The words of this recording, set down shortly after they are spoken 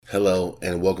Hello,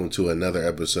 and welcome to another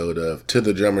episode of To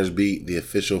the Drummer's Beat, the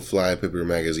official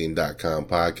FlyPaperMagazine.com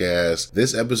podcast.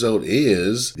 This episode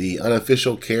is the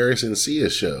unofficial Karris and Sia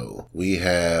show. We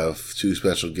have two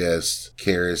special guests,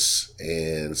 Karris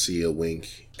and Sia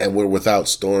Wink, and we're without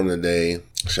Storm today.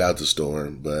 Shout out to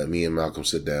Storm, but me and Malcolm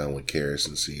sit down with Karris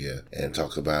and Sia and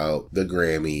talk about the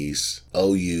Grammys,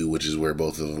 OU, which is where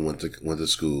both of them went to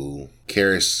school.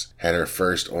 Karris had her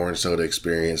first orange soda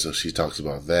experience, so she talks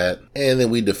about that. And then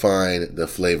we define the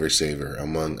flavor saver,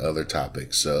 among other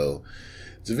topics. So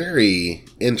it's a very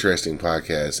interesting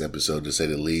podcast episode, to say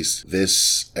the least.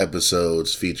 This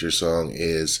episode's feature song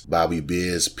is Bobby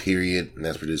Biz, Period, and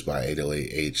that's produced by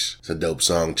 808H. It's a dope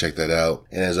song. Check that out.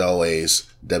 And as always,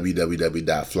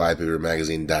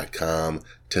 www.flypapermagazine.com,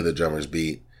 To the Drummer's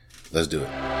Beat. Let's do it.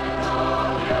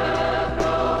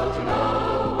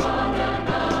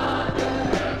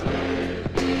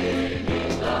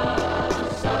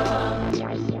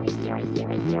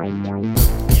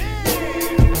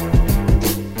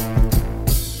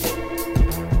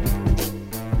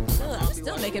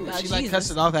 She like cuts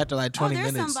it off after like 20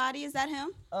 minutes. There's somebody. Is that him?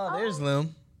 Oh, there's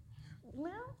Lim.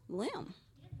 Lim.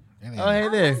 Oh, hey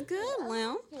there. That's good,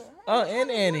 Lim. Oh, and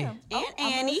Annie. And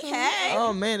Annie. Hey.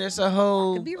 Oh man, it's a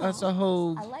whole.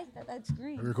 I like that. That's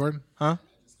green. Are we recording? Huh?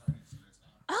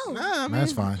 Oh, Nah, man.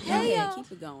 That's fine. yeah.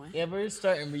 Keep it going. Yeah, we're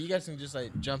starting, but you guys can just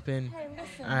like jump in. Hey,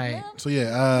 listen. All right. So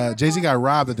yeah, Jay-Z got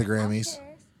robbed at the Grammys.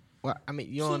 Well, I mean,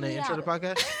 you on the intro of the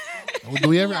podcast? Do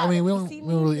we ever? I mean, we don't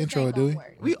really intro it, do we?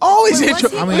 We always Wait, intro.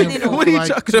 what's he I mean, putting it on? what are you like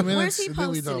talking 2 about? minutes, Where's he and then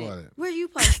we posting talk it? about it. Where are you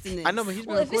posting this? I know, but he's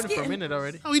been Well, if it's recording for a getting- minute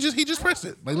already. Oh, he just pressed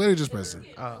it. Like literally just pressed it.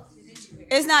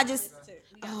 It's not just.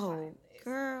 Oh,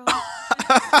 girl.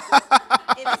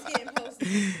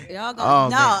 Y'all go. Oh,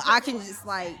 no, man. I can just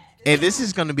like. Hey, this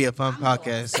is gonna be a fun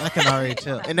podcast. I can already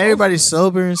tell. And everybody's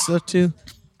sober and stuff too.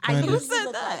 I Kinda. who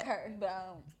said that? Her, but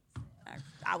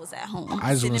I was at home. I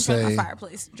just sitting wanna in front of say- my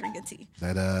fireplace drinking tea.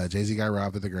 That Jay-Z got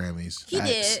robbed at the Grammys. He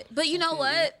did, but you know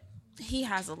what? He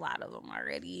has a lot of them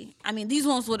already. I mean, these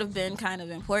ones would have been kind of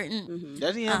important.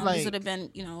 Doesn't he have These like? would have been,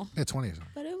 you know. Yeah, 20 or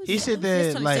something. But it was. He said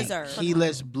his that 20 like deserved. he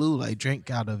lets Blue like drink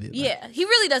out of it. Like, Yeah, he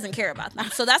really doesn't care about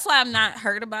that. So that's why I'm not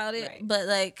hurt about it. Right. But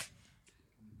like,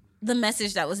 the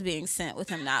message that was being sent with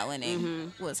him not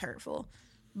winning was hurtful.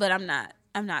 But I'm not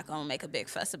gonna make a big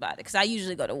fuss about it because I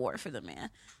usually go to war for the man.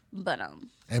 But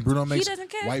And Bruno makes doesn't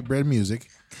care. white bread music.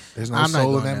 There's no I'm not soul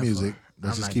in going that that music. far.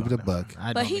 Let's I'm just not keep it a going that buck. far.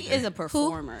 I but don't he agree. is a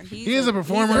performer. He is a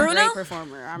performer. He's a Bruno? great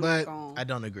performer. I'm But- not going I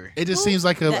don't agree. It just seems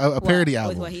like a parody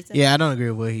album. What he said? Yeah, I don't agree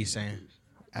with what he's saying.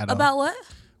 At all. About what?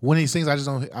 When he sings, I just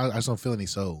don't feel any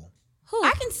soul. Who?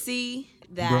 I can see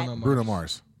that. Bruno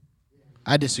Mars.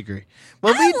 I disagree.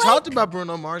 But we talked about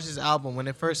Bruno Mars's album when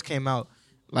it first came out.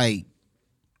 Like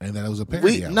And that it was a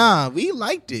parody album. we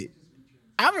liked it.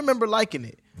 I remember liking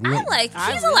it. I like.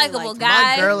 I He's really a likable liked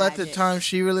guy. My girl at I the did. time,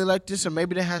 she really liked it, so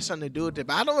maybe that has something to do with it.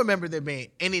 But I don't remember there being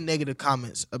any negative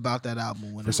comments about that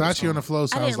album. When Versace on the Floor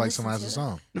sounds didn't like listen somebody to else's it.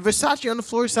 song. The Versace on the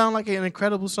Floor sound like an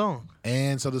incredible song.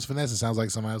 And so does Finesse. It sounds like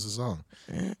somebody else's song.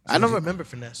 I don't remember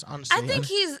Finesse, honestly. I think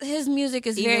his music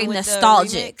is Even very with the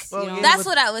nostalgic. remix, you know? That's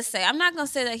what I would say. I'm not gonna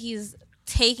say that he's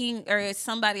taking or it's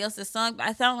somebody else's song, but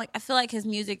I feel like his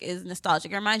music is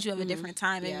nostalgic. It reminds you of a different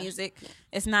time in Yeah. music.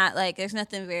 It's not like there's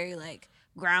nothing very like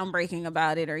groundbreaking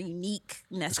about it or unique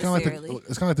It's kind of necessarily.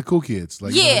 like the cool kids.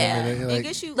 Like, Yeah. you know what I mean? It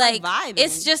gets you like vibing.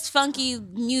 it's just funky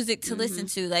music to listen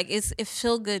to. Like it's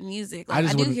feel good music. Like, I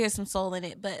just do wouldn't- hear some soul in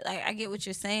it, but like I get what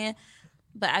you're saying.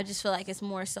 But I just feel like it's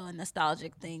more so a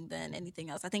nostalgic thing than anything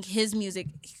else. I think his music,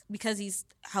 because he's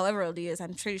however old he is,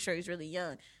 I'm pretty sure he's really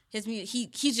young. His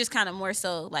he's just kind of more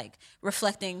so like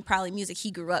reflecting probably music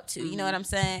he grew up to. You know what I'm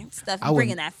saying? Stuff I wouldn't-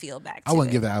 bringing that feel back. I to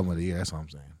wouldn't it. give the album of the year. That's all I'm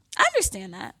saying. I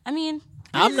understand that. I mean,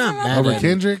 I'm not mad Over at it.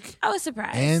 Kendrick I was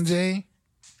surprised. and Jay.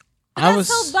 That's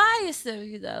so biased of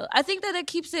you, though. I think that it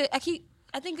keeps it. I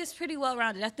think it's pretty well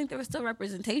rounded. I think there was still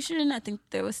representation. I think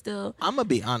there was still. I'm gonna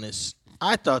be honest.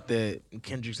 I thought that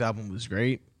Kendrick's album was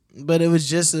great, but it was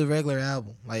just a regular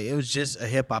album. Like it was just a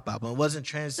hip hop album. It wasn't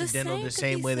transcendental same the could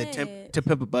same be way that said. To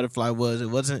Pimp a Butterfly was. It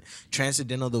wasn't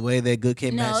transcendental the way that Good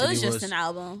Kid, Mad No, it City was just an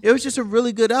album. It was just a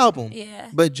really good album. Yeah.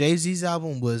 But Jay-Z's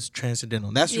album was transcendental.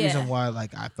 That's the Yeah. reason why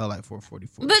like I felt like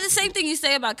 444. But the same thing you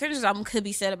say about Kendrick's album could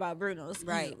be said about Bruno's.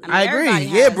 Right. I agree. everybody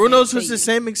Yeah, has Bruno's their was the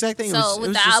opinion. same exact thing. It So was, with it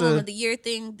was the just album a- of the year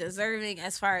thing, deserving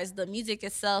as far as the music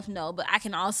itself, no. But I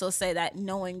can also say that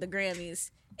knowing the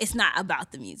Grammys, it's not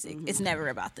about the music. It's never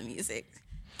about the music.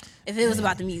 If it was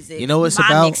about the music, You know what it's my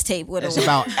about? mixtape would have It's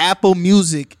about Apple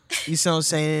Music. You see what I'm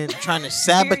saying? Trying to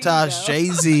sabotage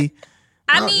Jay-Z.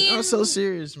 I mean, I'm so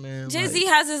serious, man. Jay-Z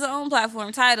Like, has his own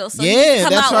platform title, so Yeah, he can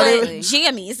come that's out why with they-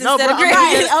 jammies No, instead of but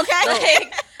I'm Grammys. not- Okay,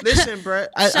 like, Listen, bro.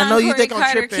 I know you think I'm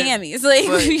Carter tripping. Cammys, like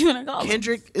but what do you want to call them?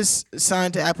 Kendrick is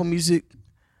signed to Apple Music.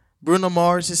 Bruno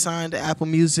Mars is signed to Apple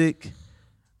Music.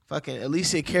 Fucking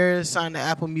Alicia Keys signed to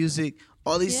Apple Music.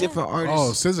 All these different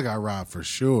artists. Oh, SZA got robbed for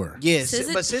sure. Yes,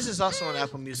 SZA? but SZA's also on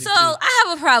Apple Music. So too. I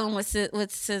have a problem with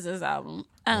SZA's album.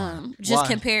 Just Why?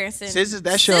 comparison. SZA,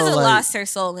 that show, SZA like, lost her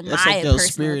soul in that's my like your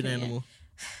personal spirit opinion. animal.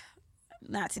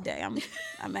 Not today.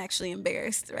 I'm actually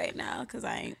embarrassed right now because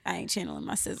I ain't channeling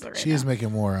my SZA right She now. is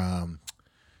making more.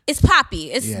 It's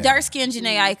poppy. It's Yeah. dark skinned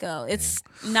Janae Aiko. It's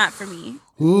not for me.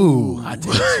 Ooh, I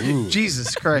take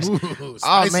Jesus Christ. Ooh,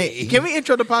 Oh, man. spicy. Can we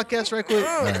intro the podcast right quick?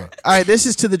 All right, this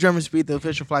is To the Drummers Beat, the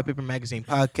official Flypaper Magazine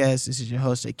podcast. This is your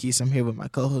host, Akis. I'm here with my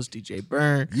co-host, DJ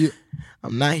Byrne. Yeah.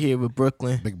 I'm not here with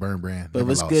Brooklyn. Big Burn brand. But Never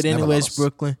what's lost, good never anyways, lost.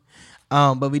 Brooklyn.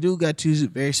 But we do got two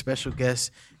very special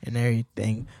guests and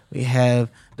everything. We have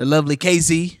the lovely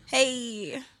KZ.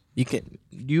 Hey.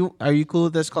 Are you cool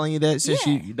with us calling you that since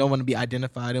Yeah. you don't want to be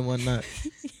identified and whatnot?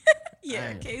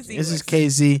 Yeah, Casey. This is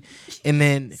KZ. And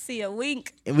then See a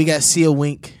wink. we got Sia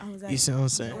Wink. Oh, is that- You see what I'm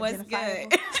saying? What's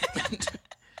good?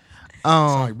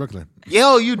 Sound like Brooklyn.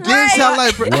 Yo, you did Right. sound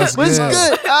like What's What's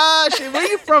good? good? Shit, where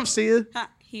you from, Sia?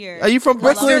 Here. Are you from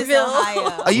Brooklyn? Columbus,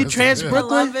 Ohio. Are you What's trans good?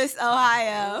 Brooklyn? Columbus,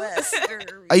 Ohio.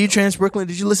 Are you trans Brooklyn?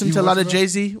 Did you listen You to a lot of Westerville?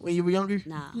 Jay-Z when you were younger?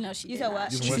 Nah. No, she You did said not.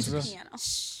 what? She You used Westerville? piano.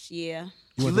 Yeah.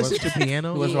 You listen to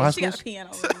piano? What's Yeah, high she got a schools? piano.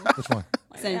 Which one?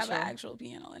 Like, they have an Central. actual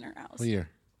piano in her house. What year?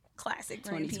 Classic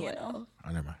grand 2012. piano. Oh,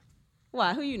 never mind.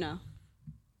 Why? Who you know?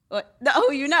 What? No,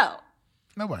 who you know?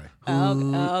 Nobody.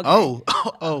 Oh, okay.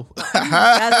 Oh.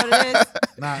 That's what it is.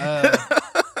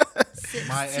 Nah,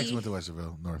 my ex went to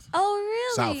Westerville North.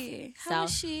 Oh, really? South. How is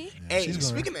South. she? Hey, She's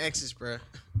going- speaking of exes, bro.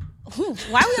 Why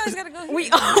we always gotta go here? We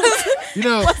You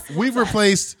know, we've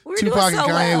replaced We're doing Tupac and so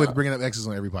Kanye well. with bringing up exes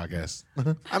on every podcast.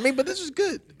 I mean, but this was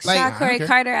good. Shout Like, Corey okay.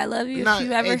 Carter, I love you. nah, if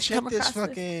you ever hey, check come this across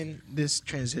this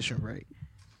transition right.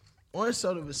 Orange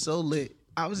Soda was so lit.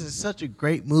 I was in such a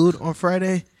great mood on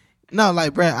Friday. No,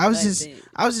 like, bro, I was just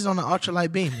on the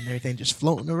ultralight beam and everything just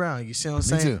floating around. You see what I'm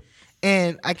saying? too.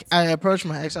 And I approached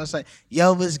my ex. I was like,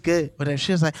 "Yo, what's good?" But then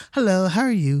she was like, "Hello, how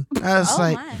are you?" I was Oh,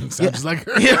 like, my. Sounds just like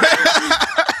her.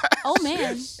 Oh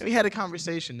man. We had a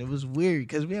conversation. It was weird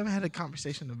because we haven't had a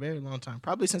conversation in a very long time,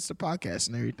 probably since the podcast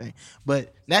and everything.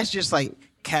 But that's just like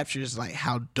captures like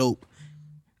how dope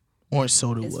Orange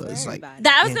Soda It's for was. Like, everybody.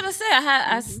 That I was gonna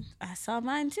say I saw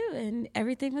mine too, and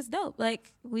everything was dope.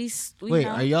 Like we wait, know,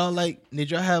 are y'all like? Did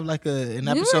y'all have like an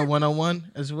We episode were-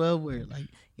 101 as well, where like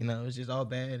it was just all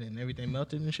bad and everything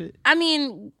melted and shit? I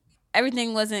mean,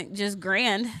 everything wasn't just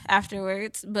grand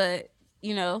afterwards, but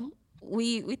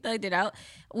we thugged it out.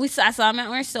 I saw him at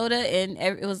Orange Soda, and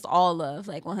it was all love,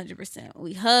 like 100%.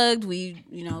 We hugged. We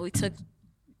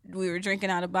were drinking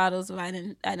out of bottles of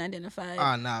unidentified.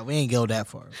 Oh nah, we ain't go that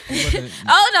far.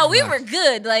 Oh no, we were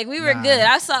good. Like we were Nah. good.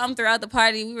 I saw him throughout the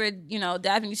party. We were,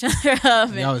 dapping each other up.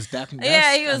 And, Y'all was definitely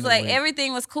yeah, he was like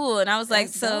everything was cool, and I was like,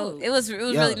 That's so dope. it was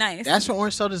really nice. That's what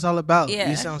Orange Soda's all about. Yeah.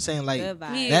 You see what I'm saying? Like Good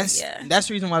vibes. We- that's yeah. that's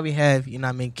the reason why we have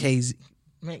KZ.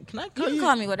 Man, can I You call can you?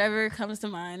 call me whatever comes to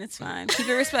mind. It's fine. Keep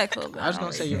it respectful. But I was don't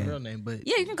gonna say worry. your real name, but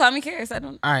Yeah, you can call me Karris. I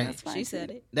don't. All right. That's fine. She said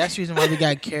it. that's the reason why we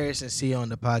got Karris and Sia on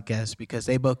the podcast because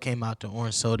they both came out to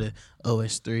Orange Soda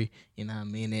OS3. You know what I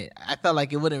mean? I felt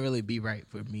like it wouldn't really be right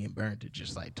for me and Byrne to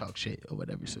just like talk shit or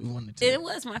whatever. So we wanted to. It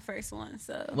was my first one,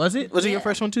 so Was it? Was it your Yeah.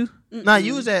 first one too? Nah,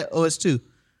 you was at OS2.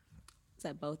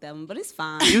 Said both of them, but it's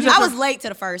fine. was I at was the- late to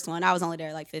the first one. I was only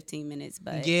there like 15 minutes,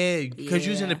 but Yeah, because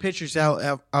you was in the Yeah. pictures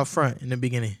out front in the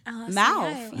beginning. see, Mouth.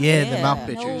 I- Yeah, the mouth No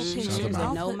pictures. No pictures. pictures.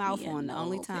 No Don't put mouth me in on, the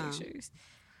only no time. pictures.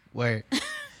 Word.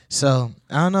 So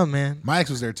I don't know, man. My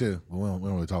ex was there too, but we don't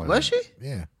really talk about Was that. she?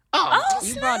 Yeah. Oh, You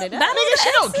snap. brought it up. That Nigga, she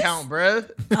was don't count,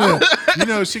 bruh. You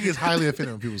know, she gets highly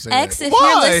offended when people say X, that. if Why?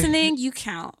 you're listening, you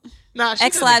count. Nah, she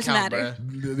X doesn't lives count, matter.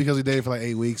 bruh. Because we dated for like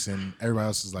 8 weeks and everybody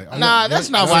else is like, oh, Nah, yeah, that's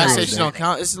yeah, not why I really said she date. don't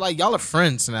count. It's like y'all are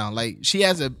friends now. Like she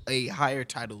has a higher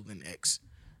title than X.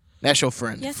 That's your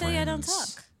friend. Yes, I don't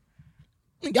Friends.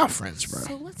 talk. Y'all friends, bro.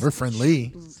 So what's We're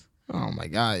friendly. Oh my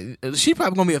god, she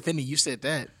probably gonna be offended. You said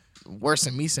that worse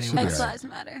than me saying Should X be that. lives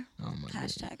matter? Oh my god.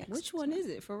 Hashtag X. Which one is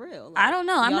it for real? I don't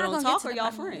know. I'm y'all not don't gonna talk get or to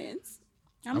y'all that point. friends?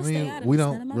 I'm I gonna stay out mean, of we it. It's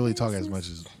none don't of my really talk as business. much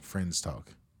as friends talk.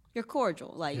 You're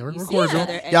cordial. Like Yeah, we're you see cordial. each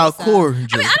other every Y'all Sunday.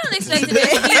 cordial. I don't expect it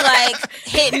to be like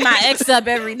hitting my ex up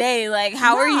every day. Like,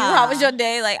 how are you? How was your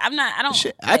day? Like, I'm not. I don't.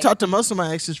 Shit, I like, talk to most of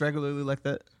my exes regularly like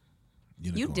that.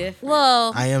 You Unicorn. different.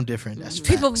 Well, I am different. That's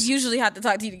people facts. usually have to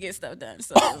talk to you to get stuff done.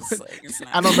 So it's like, it's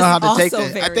not. I don't know how to take Also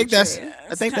that. I very think that's. true.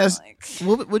 I think It's that's.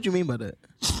 kinda What do you mean by that?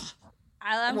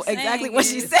 exactly what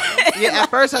she said. Yeah, at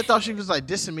first I thought she was like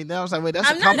dissing me. Then I was like, wait, that's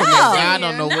a I'm not compliment. dissing I you.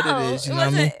 don't know what it is. You know what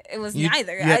I mean? It was You-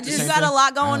 neither. you have I to just say You got a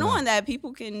lot I going don't know. on that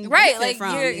people can right. benefit Like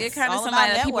from. you're It's kind of all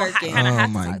somebody about that people networking. kind of Oh, have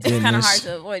my to talk to. It's kind of hard goodness.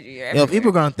 to avoid you. You're Yo, people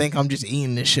everywhere. gonna think I'm just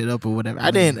eating this shit up or whatever.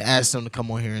 I didn't ask them to come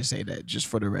on here and say that, just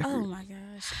for the record. Oh my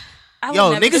gosh. I Yo,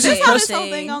 would never niggas say is how this whole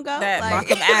anything thing gonna go? that Like-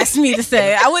 Malcolm asked me to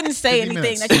say. I wouldn't say 50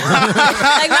 anything minutes. that you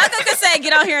like Malcolm could say,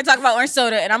 get on here and talk about orange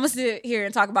soda, and I'm gonna sit here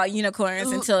and talk about unicorns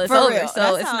until it's For over. real.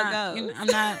 So That's it's how it not. goes.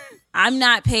 You know, I'm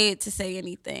not paid to say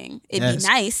anything. It'd That's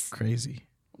be nice, Crazy.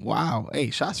 Wow.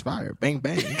 Hey, shots fired. Bang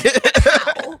bang.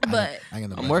 but I ain't got no I'm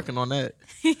budget. working on that.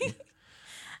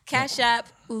 Cash App,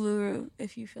 Uluru,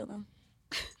 if you feel them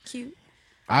cute.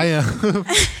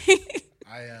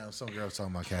 Some girl was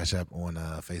talking about Cash App on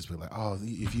Facebook, like, oh,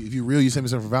 if you real, you send me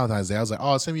something for Valentine's Day. I was like,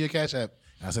 oh, send me your Cash App.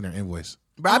 And I sent her an invoice.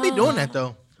 Bro, I be doing that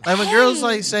though. Like when girls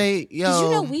like say, yo, Did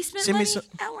you know we spent send money me some.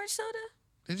 at Orange Soda?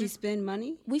 Did You you? spend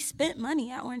money? We spent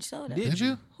money at Orange Soda. Did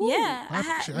you? Yeah,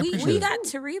 I we appreciate it. got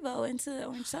Taribo into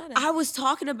Orange Soda. I was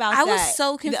talking about I that was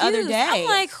so confused. the other day. I'm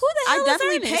like, who the hell I is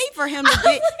definitely Ernest? paid for him to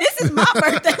get. This is my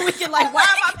birthday weekend. Like, why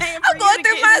am I paying for I'm you going to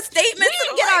through get my this? statements. We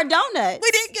didn't get our donuts.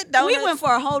 We didn't get donuts. We went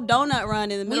for a whole donut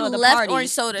run in the middle of the left party. Orange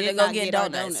Soda to Did go not get our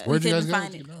donuts. donut. Where'd you guys couldn't go?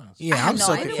 find it. I Yeah, have I'm no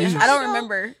so idea. confused. I don't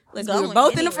remember. We going were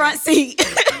both in the anywhere. front seat.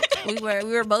 We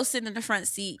were both sitting in the front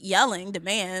seat yelling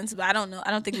demands, but I don't know.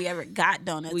 I don't think we ever got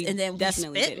donuts. We and then we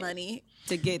definitely spent did it. money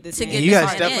to get this. to man. get You this guys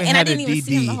man definitely in. And I had a didn't even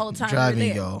see him the DD whole time driving we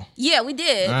were there. y'all. Yeah, we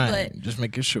did, All right, but just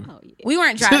making sure. Oh, yeah. we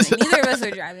weren't driving. Neither of us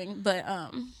were driving, but I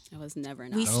was never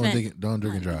we not. spent. Don't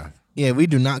drink and drive. Yeah, we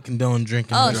do not condone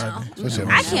drinking Oh and no, driving. Especially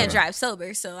I when can't you're drive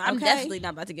sober, so I'm Okay. definitely not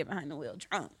about to get behind the wheel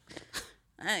drunk.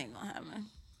 I ain't gonna happen.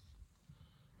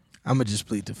 I'm gonna just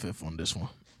plead the fifth on this one.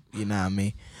 You know what I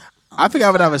mean? I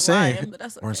forgot what I was saying. Lying, but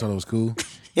that's okay. Orange soda was cool.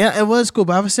 Yeah, it was cool,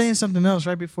 but I was saying something else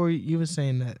right before you were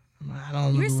saying that. I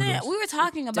don't You were remember what it saying was. we were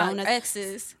talking about Donuts.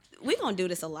 exes. We gonna do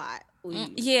this a lot.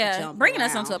 We Yeah, jump bringing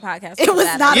us around. onto a podcast. It was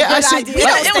not Yeah, a I good see- idea. yeah,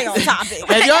 Let's stay on topic.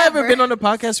 Have y'all ever been on the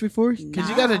podcast before? Because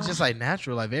you guys are No. just like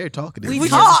natural, like very talkative. We You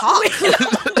talk.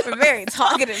 We're very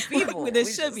talkative people.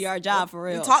 This should be our job for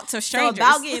real. We talk to So strangers.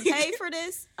 about getting paid for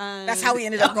this. That's how we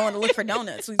ended up going to look for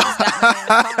donuts. We just got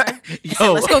in the car.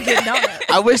 Yo, Let's go get donuts.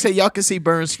 I wish that y'all could see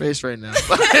Burns' face right now.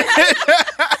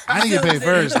 I need to pay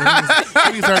first. We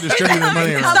can start distributing the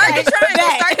money around. Start the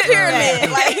triangle. Start the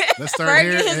pyramid. Like, Let's start Berg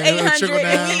here get his and it'll 800, trickle and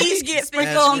down. we each get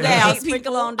Sprinkle $50. on down. People.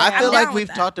 Sprinkle on down. I feel I'm like down we've with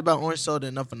that. talked about orange soda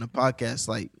enough on the podcast.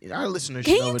 Like our listeners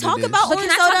Can should know you what talk it is. about But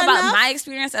orange can I talk soda about enough? my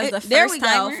experience as the first There we go.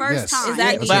 timer? First Yes. time. Is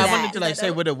that- But I is wanted to that like say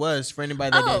dope? what it was for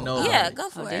anybody that didn't know. Oh, yeah, about go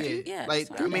for did it. Yeah. Like,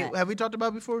 I mean, have we talked about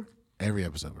it before? Every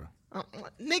episode, bro.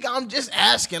 Nigga, I'm just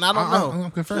asking. I don't know.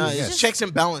 I'm confirming, It's yes. checks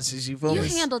and balances. You feel You me?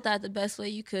 handled that the best way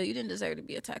you could. You didn't deserve to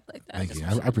be attacked like that. Thank Just you.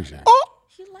 want I appreciate it. Oh,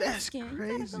 He light That's skin. You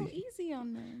crazy. gotta go easy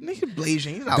on them. nigga,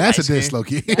 blazing. He's not That's a light-skinned. diss,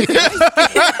 Loki.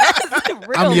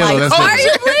 Real I'm yellow. life. That's Are you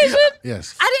different. blazing?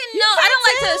 Yes. I didn't know. I don't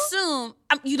like to assume.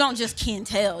 You don't just can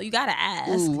tell. You gotta ask.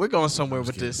 Ooh, we're going somewhere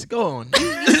with this. Go on.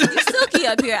 You silky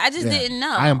up here. I just Yeah. didn't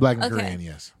know. I am black and Okay. Korean,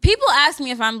 yes. People ask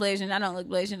me if I'm Blasian. I don't look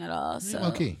Blasian at all. So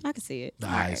Okay. I can see it. The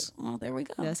All right. eyes. Well, there we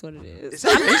go. That's what it is. Is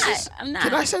that I'm racist? not. I'm not.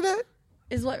 Can I say that?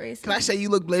 Is what racist? Can I say you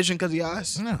look Blasian because of your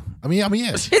eyes? No. I mean,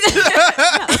 yes.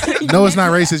 No, it's not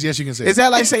racist. Yes, you can say Is it.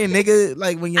 that like saying nigga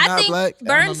like when you're I not think black? I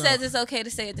Burns don't know. says it's okay to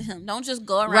say it to him. Don't just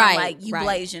go around Right, like you right.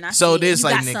 Blasian. I So see it is you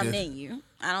like got nigga. something in you.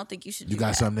 I don't think you should. You do got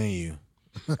that. something in you.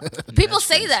 People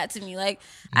say that to me. Like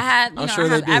I had, I'm I sure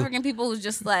they have do. African people who's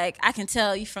just like, I can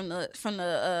tell you from the from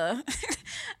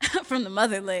the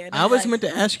motherland. I I'm was like, meant to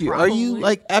ask you, are you probably.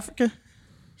 like African?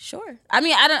 Sure. I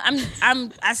mean, I don't.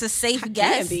 I'm. That's a safe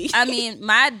guess. be. I mean,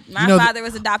 my know, father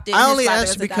was adopted. I his only father asked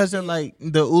was because adopted. of like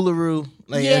the Uluru,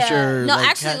 like Yeah. as your No, like,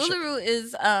 actually, caption. Uluru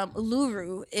is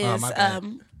Oh, my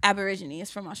bad. Aborigine.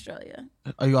 It's from Australia.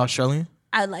 Are you Australian?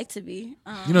 I'd like to be.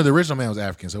 You know, the original man was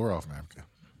African, so we're all from Africa.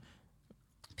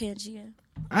 Pangea.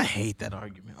 I hate that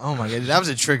argument. Oh my god, that was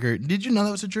a trigger. Did you know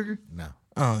that was a trigger? No.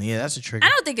 Oh yeah, that's a trigger. I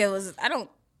don't think it was. I don't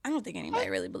think anybody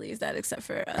really believes that except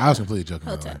for. I was completely joking.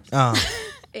 by the way. Hotep. Oh,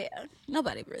 Yeah,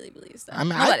 nobody really believes that. I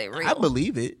mean, nobody real. I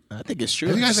believe it. I think it's true.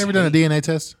 Have you guys ever done a DNA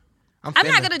test? I'm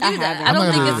not gonna do that. haven't. I don't I'm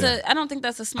not think gonna it's do a. I don't think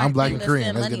that's a smart. I'm black thing and to Korean.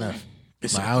 spend That's good money enough.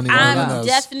 on. Like, I don't even know I'm those.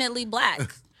 definitely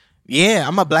black. Yeah,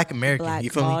 I'm a Black American. Black you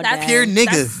feel me? all That's- Pure nigga.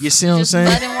 that's You see what I'm Just saying?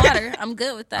 blood and water. I'm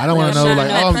good with that. I don't want to know, Shine like,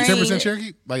 that oh, cream. 10%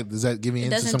 Cherokee? Like, does that give me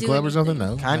into doesn't some do club or something?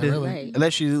 anything. No. Kind not of. really. Right.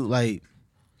 Unless you like.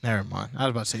 Never mind. I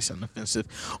was about to say something offensive.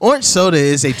 Orange Soda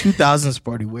is a 2000s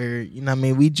party where, you know what I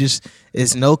mean, we just,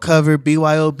 it's no cover,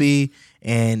 BYOB,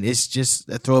 and it's just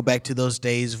a throwback to those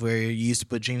days where you used to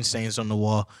put jean stains on the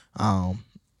wall.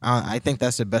 I think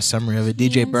that's the best summary of it.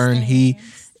 DJ Jean Byrne, he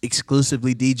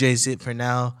exclusively DJs it for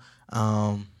now. You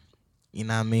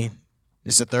know what I mean?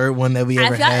 It's the third one that we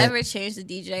ever If y'all had. ever change the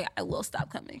DJ, I will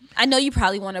stop coming. I know you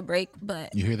probably want a break,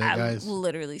 but You hear that, I guys? will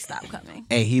literally stop coming.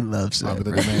 Hey, he loves Oh, it. but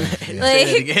the bro. man, yeah.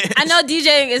 Like, I know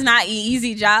DJing is not an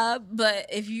easy job, but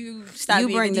if you stop You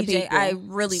being bring a the DJ, people. I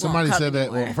really Somebody won't come said that.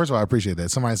 anymore. Well, first of all, I appreciate that.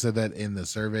 Somebody said that in the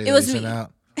survey that was they sent me.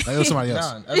 out. Like, it was somebody else.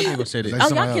 Nah, other people said it. Like Oh,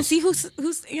 somebody y'all can else. see who's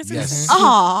answering. Yes.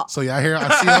 Oh, So y'all hear? I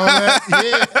see all that.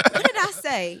 Yeah. what did I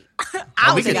say? we I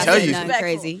don't can think I tell said you. nothing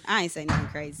crazy. I ain't say nothing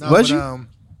crazy. No, Was but, you?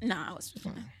 No, I was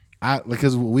fine.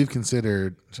 because we've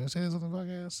considered. Should I say this on the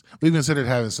podcast? We've considered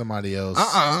having somebody else.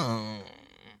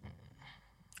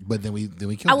 But then we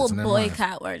killed I it, will so never mind.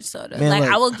 boycott orange soda. Man, like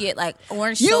look. I will get like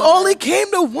orange You soda. only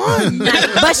came to one.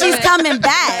 But she's coming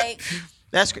back. Like,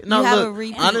 That's great. No, You have a look.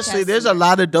 repeat Honestly, there's a customer.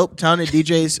 lot of dope talented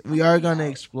DJs. We are gonna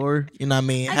explore. You know what I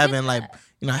mean? I Having get like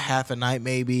that. half a night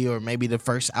maybe, or maybe the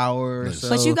first hour or so.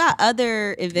 But you got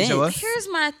other events. what? here's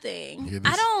my You thing. hear I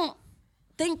this? don't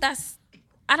think that's.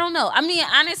 I don't know. I mean,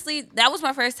 honestly, that was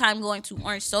my first time going to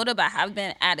Orange Soda, but I have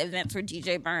been at events where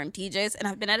DJ Burn DJs, and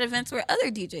I've been at events where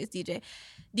other DJs DJ.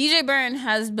 DJ Burn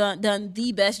has done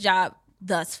the best job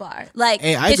thus far. Like,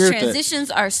 Hey, I his agree with that. transitions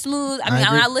are smooth. I mean,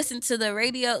 agree. when I listen to the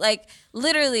radio, like,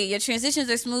 literally, your transitions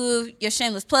are smooth. Your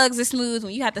shameless plugs are smooth.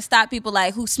 When you have to stop people,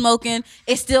 like, who's smoking,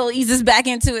 it still eases back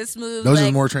into it smooth. Those like,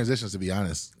 are more transitions, to be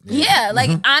honest. yeah, like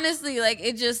honestly, like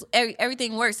it just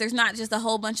everything works. There's not just a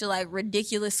whole bunch of like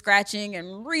ridiculous scratching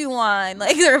and rewind,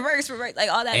 like the reverse, like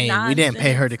all that Hey, nonsense. we didn't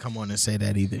pay her to come on and say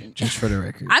that either. Just for the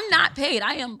record. I'm not paid.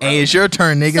 I am broke. Hey, it's your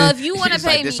turn, nigga. So if you want to She's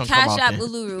like, pay me, "This don't come Cash out App then."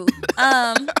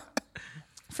 Uluru,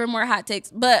 for more hot takes.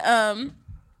 But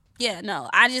yeah, no,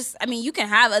 I mean, you can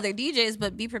have other DJs,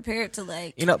 but be prepared to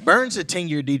like. You know, Burns a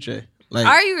 10-year DJ. Like,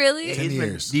 Are you really? he's 10 been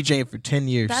years. DJing for 10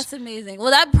 years. That's amazing. Well,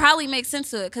 that probably makes sense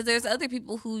to it because there's other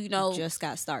people who Just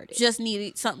got started. just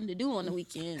need something to do on the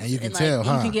weekends. And you can like, tell,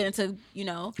 huh? You can get into,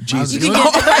 Jesus. you can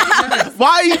get Why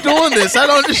are you doing this? I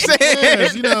don't understand.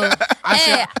 Yes, you know, I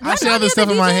Hey, see y'all all this know stuff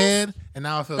the in my DJs? head, and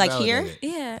now I feel Like here? validated.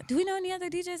 Yeah. Do we know any other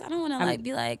DJs? I don't want to like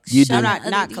be like. You shout do. out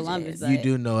Not other Columbus, DJs. but- You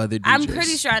do know other DJs. I'm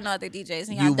pretty sure I know other DJs,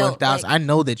 and y'all You don't. 1,000. Like, I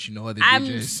know that you know other I'm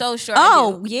DJs. so sure.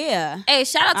 Oh I do. yeah. Hey,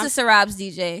 shout out to Sarab's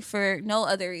DJ for no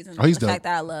other reason Oh, than he's the dope. fact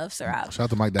that I love Sarab. Shout out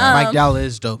to Mike Down. Mike Dalla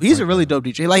is dope. He's a really dope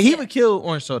DJ. Like, he would kill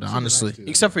Orange Soda, nice honestly. too.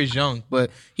 Except for he's young, but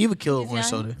he would kill He's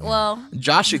Orange young. Soda. Well,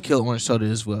 Josh should kill Orange Soda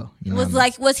as well. You know what I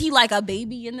mean? was he like a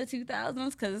baby in the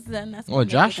 2000s? Because then that's Well, what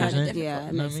Josh kind of isn't. difficult. Yeah,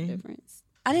 it You know makes what I a mean? difference.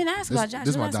 I didn't ask about Josh. This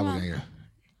is my That's my- doppelganger.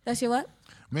 That's your what?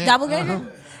 Man,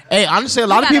 Doppelganger? Hey, honestly, a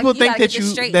lot of gotta- people you think gotta that get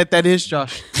this straight. that is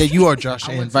Josh, that you are Josh,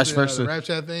 I and went vice to the versa. rap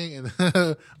chat thing,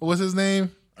 and what's his name?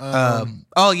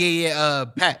 Oh yeah,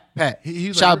 Pat. He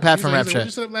was Shout like, out Pat he's from like, Rap he's like, "What you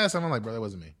Chat. said up last time?" I'm like, "Bro, that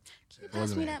wasn't me." It Pass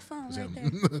wasn't me me. that phone It was right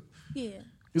him. there. Yeah.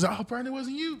 He's like, "Oh, Brian, it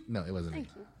wasn't you." No, it wasn't me.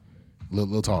 A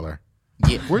little taller.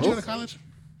 Yeah, Where'd you go to college?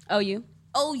 Oh, you?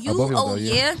 Oh, you? both of them Oh, though,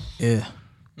 yeah. yeah? yeah.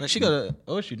 No, she got a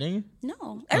OSU, didn't you?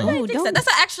 No, everybody thinks don't. that.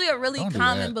 That's actually a really Don't do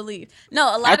common that. belief.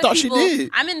 No, a lot I of thought she people. did.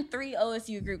 I'm in 3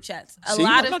 OSU group chats. A See,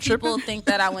 lot I'm of not people tripping. think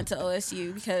that I went to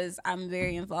OSU because I'm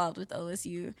very involved with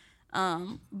OSU.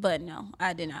 But no,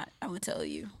 I did not. I went to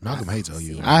OU. Malcolm hates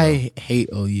OU. I hate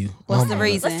OU. What's Oh the my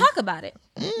reason? Let's talk about it.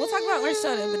 We'll talk about Orange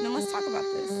Soda, but then let's talk about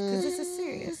this because this is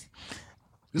serious.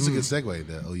 This is a good segue.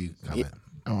 The OU comment.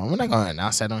 Oh, we're not gonna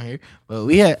announce that on here, but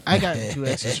I got 2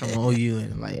 exes from OU,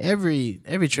 and like every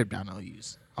trip down to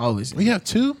OU's always. We have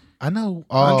 2. I know.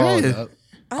 Oh, Andrea.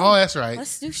 that's right.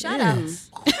 Let's do shout outs.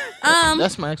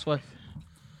 That's my ex-wife.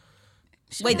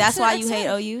 Wait, that's why you hate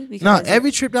OU? Because No,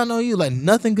 every trip down to OU, like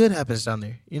nothing good happens down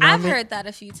there. You know I've what I mean? heard that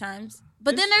a few times.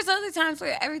 But then there's other times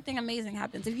where everything amazing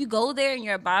happens. If you go there and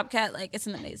you're a Bobcat, like it's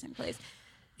an amazing place.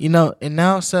 You know, and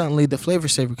now suddenly the flavor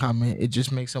saver comment, it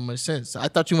just makes so much sense. I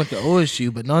thought you went to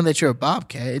OSU, but knowing that you're a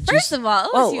Bobcat, it First just of all,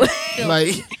 Whoa. OSU is filthy.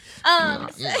 like I'm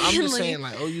just secondly, saying,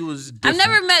 like OU was. I've Different.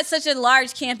 never met such a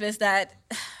large campus that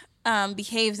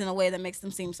behaves in a way that makes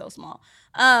them seem so small.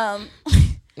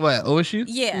 What OSU?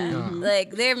 Yeah,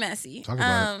 like they're messy. Talk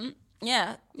about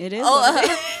Yeah. It is.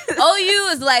 OU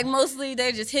is like mostly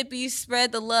they're just hippies,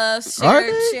 spread the love, Are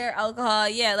they? share alcohol.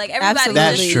 Yeah, like everybody Absolutely.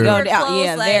 That's just true. super Go down. close,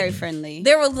 Yeah, like, very friendly.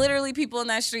 There were literally people on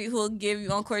that street who will give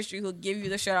you on Court Street who will give you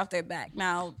the shirt off their back.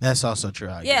 Now, That's also true.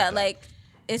 I get yeah, that. like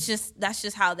it's just that's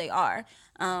just how they are.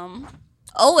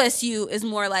 OSU is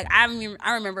more like I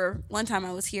remember one time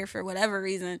I was here for whatever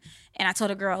reason, And I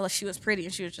told a girl she was pretty,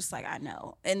 and she was just like, I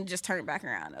know, and just turned back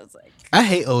around. I was like, I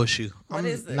hate OSU. What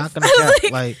is this? Not gonna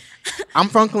cap. Like, I'm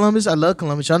from Columbus. I love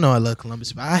Columbus. Y'all know I love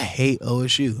Columbus, but I hate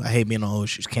OSU. I hate being on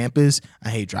OSU's campus. I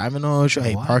hate driving on OSU. I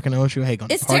hate parking on OSU. I hate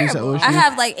going it's to parties terrible. at OSU. I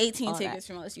have like 18 tickets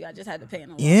from OSU. I just had to pay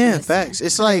them. Yeah, facts.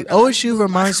 It's like OSU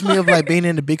reminds me of like being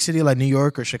in the big city like New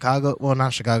York or Chicago. Well,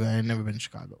 not Chicago. I ain't never been to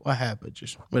Chicago. Well, I have, but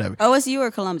just whatever. OSU or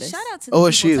Columbus? Shout out to the people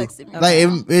OSU. texting me.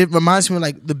 Like it reminds me of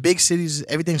like the big cities.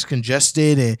 Everything's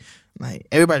congested and like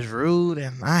everybody's rude,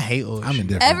 and I hate OSU. I'm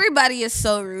indifferent. Everybody is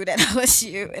so rude at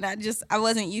OSU, and I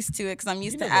wasn't used to it because I'm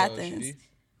used to Athens.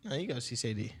 No, you go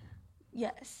CCD.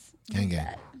 Yes. Gang.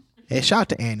 Hey, shout out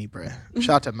to Annie, bruh.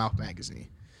 Shout out to Mouth Magazine.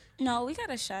 No, we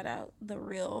gotta shout out the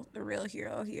real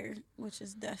hero here, which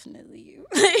is definitely you.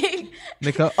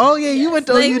 Nicole. Oh yeah, you went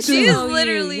to Like, OU too. she's Oh,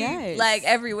 literally yes. like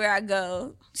everywhere I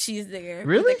go, she's there.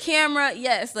 Really? With the camera,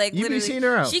 yes. Like You be literally, seeing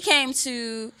her out. She came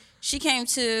to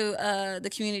the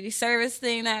community service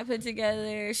thing that I put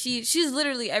together. She's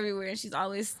literally everywhere, and she's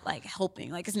always like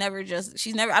helping. Like it's never just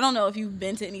I don't know if you've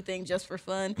been to anything just for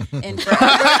fun and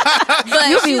forever,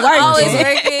 but she's always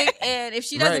working. And if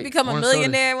she doesn't Right. become a Orange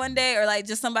millionaire one day, or like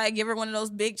just somebody give her one of those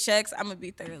big checks, I'm gonna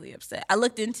be thoroughly upset. I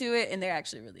looked into it, and they're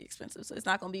actually really expensive, so it's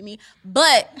not gonna be me.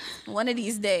 But one of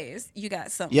these days, you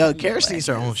got something. Yo, coming your Karris way. needs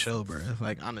her own show, bro.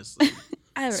 Like honestly,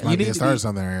 I Might really, be need a to start be-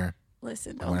 something here.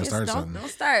 listen. I wanna start something. Don't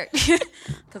start,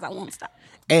 because I won't stop.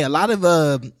 hey, a lot of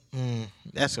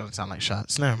that's gonna sound like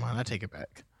shots. Never mind, I take it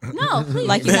back. No, please.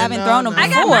 Like you haven't No, thrown them no. I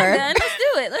before. got my gun. Let's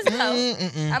do it.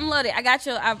 Let's go. I'm loaded. I got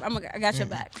your. I got your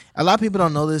back. A lot of people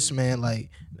don't know this, man. Like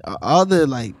all the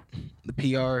the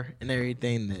PR and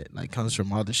everything that like comes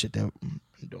from all the shit that I'm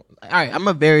doing. All right, I'm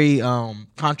a very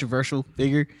controversial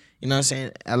figure. You know what I'm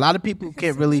saying? A lot of people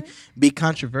can't really be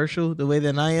controversial the way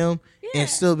that I am and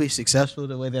still be successful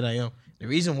the way that I am. The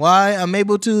reason why I'm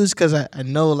able to is because I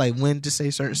know like when to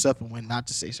say certain stuff and when not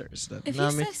to say certain stuff. You If know you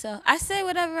what I mean? say so, I say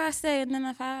whatever I say, and then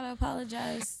if I gotta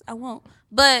apologize, I won't.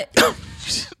 But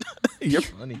You're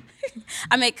funny.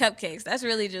 I make cupcakes. That's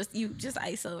really just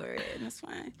ice over it, and it's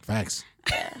fine. Facts.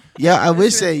 Yeah, I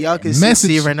wish that y'all could see Message.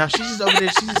 it right now. She's just over there.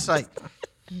 She's just like,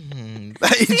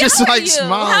 just How are like you?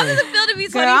 smiling. How does it feel to be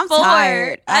 24? Girl, I'm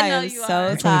tired. I know am you so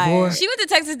are. tired. She went to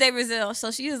Texas Day Brazil,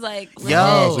 so she was like,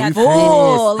 Yo, legit. you Fool.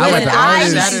 I went Listen, to I Ireland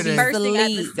used to Saturday. be Bursting at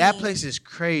the asleep. That place is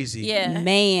crazy. Yeah.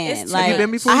 Man, It's like Have you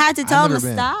been before? I had to tell I've him to never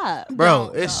been. stop.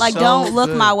 Bro, it's Like, so don't look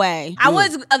good. my way. I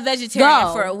was a vegetarian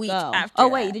Go for a week go. after. Oh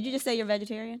wait, that. did you just say you're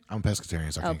vegetarian? I'm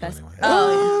pescatarian, so I Oh, can't go pes- anyway.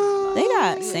 Oh, They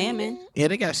got salmon. Yeah,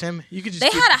 they got salmon. You could just they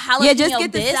get- had a jalapeno Yeah, just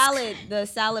get bisque. the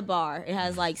salad bar. It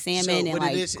has like salmon So and what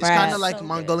like it is, it's crab. kind of like So good.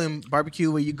 Mongolian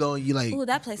barbecue where you go and you like, Ooh,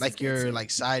 that place is like good your too. like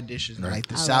side dishes, and, Right. like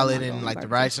the I love salad and Mongolian like the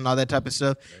barbecue. rice and all that type of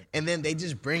stuff, and then they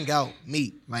just bring out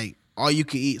meat, like all you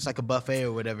can eat. It's like a buffet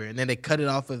or whatever, and then they cut it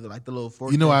off with like the little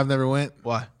fork. You know thing. why I've never went?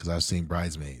 Why? Because I've seen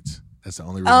Bridesmaids. That's the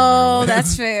only reason. Oh, I never that's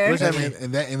went. fair. What's that and, mean?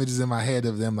 and that image is in my head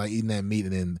of them like eating that meat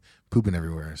and then pooping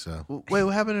everywhere. So Wait,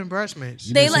 what happened in Bridesmaids?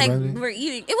 You They never seen like Bridesmaids? were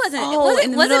eating. It wasn't. Oh, was in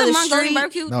it the was middle it a of the Mongolian street?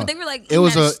 barbecue? No. But they were like It eating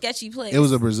was at a a- sketchy place. it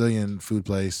was a Brazilian food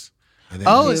place. And then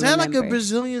Oh, I is do that like a remember.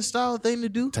 Brazilian style thing to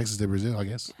do? Texas de Brazil, I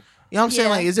guess. You know what I'm saying?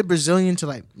 Yeah. Like, is it Brazilian to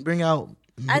like bring out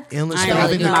endless I stuff? don't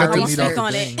think they I cut the won't meat speak off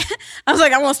on the it. thing. I was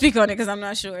like, I won't speak on it because I'm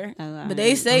not sure. Oh, But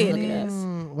they say it look it up. is.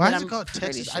 Why But is it I'm called pretty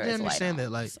Texas? sure I didn't it's white understand on, that.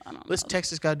 Like, so I don't what's know.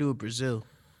 Texas got to do with Brazil?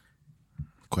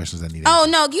 Questions that need Oh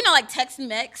answers. no, you know like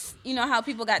Tex-Mex. You know how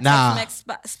people got Nah.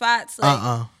 Tex-Mex spots. Like,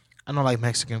 I don't like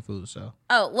Mexican food, so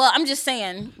oh well, I'm just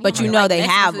saying. But you don't know like they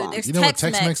Mexican have food. them. There's You know what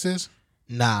Tex-Mex. Tex-Mex is?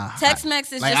 nah.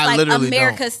 Tex-Mex is Like, just I like literally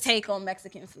America's take on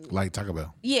Mexican food. Like Taco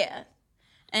Bell. Yeah,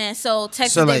 and so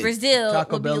Texas So de like Brazil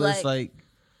Taco would Bell be is like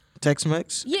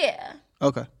Tex-Mex. yeah,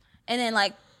 Okay. and then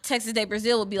like Texas de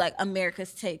Brazil would be like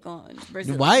America's take on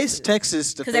Brazil. Why is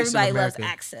Texas the Because face of everybody loves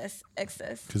America?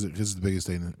 excess. Because it's the biggest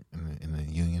state in the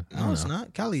union. I No, don't it's know.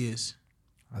 not. Cali is.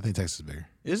 I think Texas is bigger.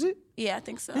 Is it? Yeah, I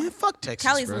think so. Man, fuck Texas,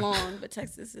 Cali's bro. long, but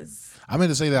Texas is. I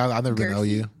meant to say that I've never been to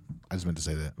Girthy. OU. I just meant to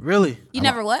say that. Really? You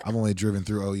never what? I've only driven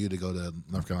through OU to go to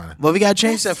North Carolina. Well, we gotta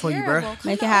change That's that for you, bro. terrible. Come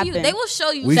Make it to happen. OU. They will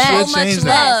show you We so should much change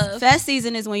that. love. Fest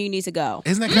season is when you need to go.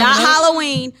 Isn't that Not coming up?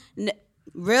 Halloween.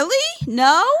 Really?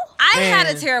 No? I had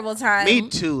a Man. terrible time. Me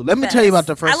too. Let me tell you about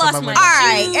the first I lost time I my went. All to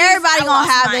right. shoes. Everybody I gonna lost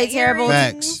have my their terrible.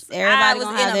 earrings. Facts. I Everybody was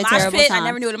gonna in have a their mosh terrible pit. time. I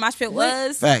never knew what a mosh pit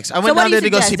was. Facts. I So went what down do you there to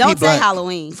go suggest? see Don't Pete say Black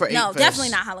Halloween. for No, 8 definitely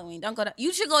Fest. not Halloween. Don't go down.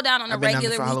 You should go down on a I've been down there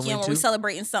regular for weekend Halloween, where we're too.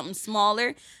 celebrating something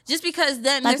smaller. Just because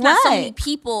then Like there's not so what? many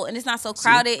people and it's not so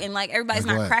crowded and like everybody's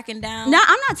Like not what? cracking down. No,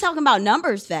 I'm not talking about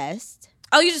Numbers Fest.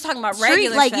 Oh, you just talking about Street,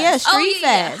 regular like fest? street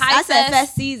fest. High I said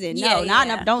fest season. No,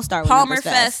 don't start with Palmer Numbers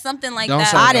Fest, something like Don't that.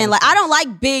 start I don't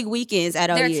like big weekends at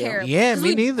They're OU. terrible. Yeah, 'Cause me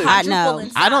we neither. quadruple I know.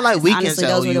 in I don't like size. weekends Honestly, at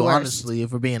those were the OU, worst. honestly,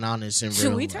 if we're being honest in Should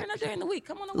real we life. turn up during the week?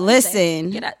 Come on.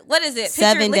 Listen. Get out. What is it? Picture,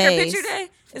 7 liquor days. Picture day? Is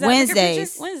that liquor Wednesdays.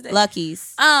 picture? Wednesday.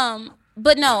 Lucky's.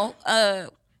 But no,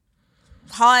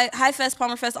 High Fest,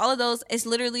 Palmer Fest, all of those, it's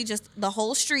literally just the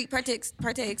whole street partakes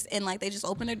and like they just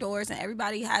open their doors and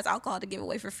everybody has alcohol to give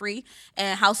away for free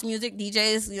and house music,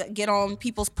 DJs get on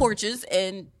people's porches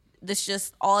and this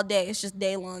just all day. It's just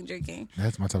day long drinking.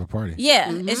 That's my type of party.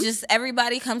 Yeah, it's just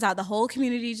everybody comes out. The whole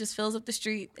community just fills up the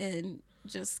street and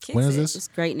just kicks When is it. this? It's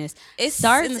greatness. It It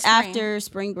starts in the spring. after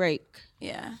spring break.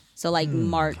 Yeah. So like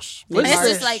March. What's It's March,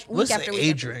 just like week what's after the week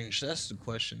age after. range? That's the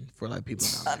question for like people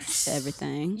nowadays.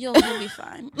 everything. You'll be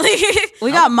fine.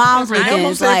 We got mom's I know what I'm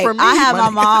weekends. saying Like for me, I had my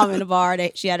money. mom in the bar.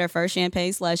 She had her first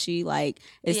champagne slushy. Like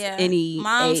it's Yeah. any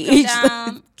Moms come age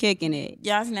down. kicking it.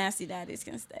 Y'all's nasty daddies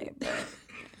can stay, but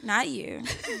not you.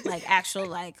 Like actual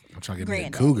like I'm trying to get me a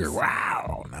granddaddies. cougar.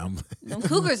 Wow. Now I'm Them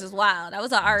cougars is wild. I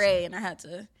was an RA and I had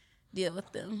to deal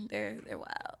with them. They're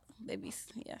wild. They be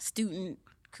student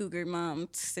cougar mom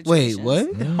Wait, situations.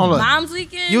 what? Hold on. Mom's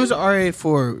weekend. You was an RA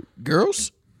for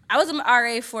girls? I was an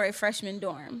RA for a freshman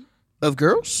dorm. Of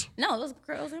girls? No, it was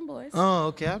girls and boys. Oh,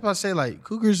 okay. I was about to say like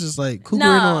cougars is like cougering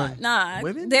on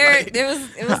women. Like, It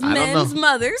was I don't men's know.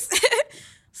 mothers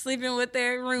sleeping with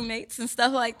their roommates and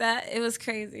stuff like that. It was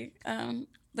crazy.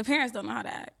 The parents don't know how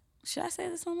to act. Should I say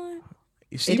this online?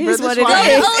 you see, It bro, is this what it why-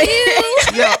 is.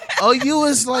 Oh, Yo, OU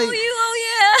is like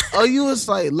yeah. OU is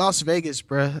like Las Vegas,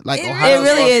 bruh. Like It Ohio. It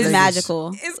really Las is Vegas.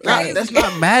 magical. It's Nah, crazy. that's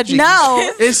not magic.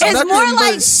 No, it's it's nothing more but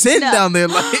like- sin no. down there.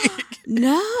 Like,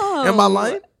 No. am I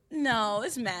lying? No,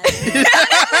 it's magic.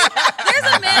 There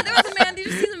was a man. Did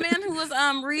you see the man who was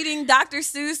reading Dr.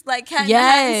 Seuss like Cat in the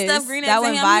Hat and Yes, stuff, Green that Eggs and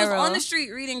went Ham? He was viral. on the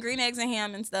street reading Green Eggs and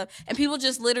Ham and stuff, and people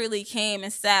just literally came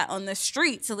and sat on the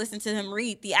street to listen to him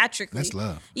read theatrically. That's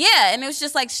love. Yeah, and it was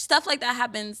just like stuff like that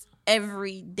happens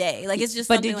every day. Like it's just.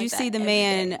 But something did you like see that the every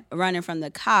man day. running from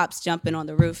the cops, jumping on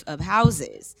the roof of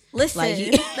houses? Listen, Like,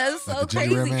 he- that's so The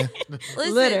gingerbread crazy. man.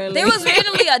 Listen, Literally. there was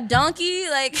randomly a donkey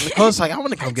like. Nicole's like, I want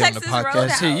to come get on the Texas podcast.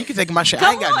 Roadhouse. Here, you can take my shit.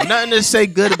 I ain't Come got on. nothing to say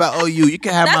good about OU. You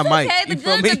can have That's my mic. okay. You The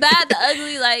feel good, me? the bad, the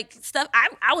ugly, like stuff.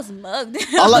 I was mugged.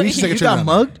 All I, You should take a you trip got down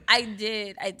mugged I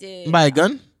did. by a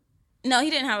gun? No, he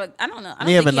didn't have a. I don't know. I don't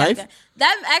He have think a he had knife? gun.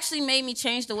 That actually made me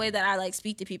change the way that I like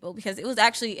speak to people because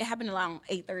it happened around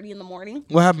 8:30 in the morning.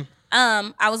 What happened?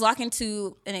 I was walking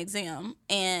to an exam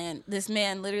and this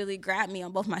man literally grabbed me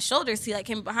on both my shoulders. He like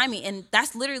came behind me and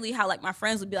that's literally how like my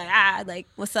friends would be like, like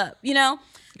what's up, you know?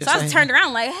 Yes, So I I was am. turned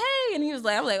around like, hey, and he was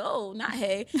like, I was like, oh, not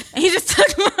hey, and he just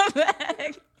took my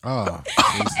bag. Oh,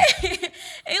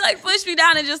 He like pushed me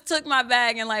down and just took my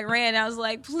bag and like ran. And I was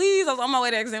like, please. I was on my way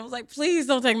to exam. I was like, please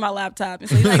don't take my laptop. And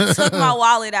so he like took my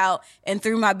wallet out and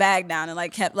threw my bag down and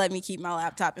like kept letting me keep my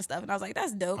laptop and stuff. And I was like,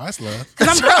 that's dope. that's love. Cause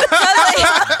I'm broke.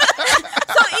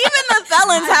 So even the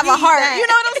felons have a heart. You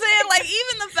know what I'm saying? Like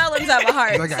even the felons have a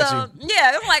heart. I got So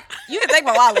yeah, I'm like, you can take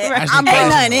my wallet. I'm Ain't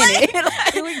nothing in like, it.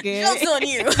 Like, we good. Jokes on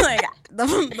you. Like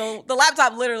the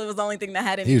laptop literally was the only thing that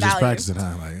had any He was just value. practicing,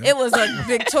 huh? Like, It was a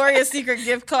Victoria's Secret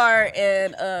gift card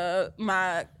and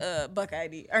my Buck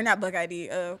ID or not Buck ID.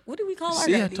 What do we call our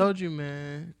See, I ID? told you,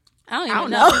 man. I don't even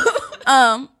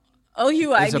know.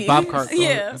 OUID. It's a Bobcat card.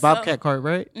 Yeah, A Bobcat card,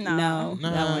 right? No. No,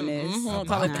 that one is. Mhm, we'll a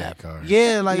call it Bobcat that. card.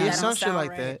 Yeah, like That it's some don't shit sound like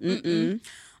right. that.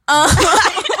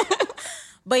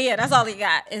 But yeah, that's all he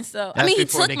got. And so I That's mean, he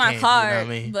before took they my came, you know what card, I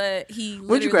mean? but he. When'd you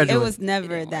literally- graduate? It was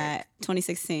never that.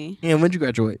 2016. Yeah, when'd you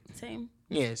graduate? Same.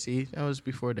 Yeah, see, that was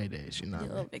before their days, you know. A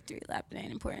little victory lap. It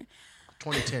ain't important.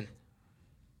 2010.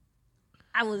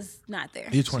 I was not there.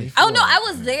 You're 24. Oh no, I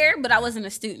was there, but I wasn't a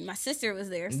student. My sister was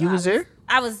there. So You was there?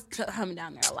 I was coming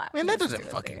down there a lot. Man, My that doesn't sister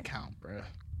was fucking there. count, bro.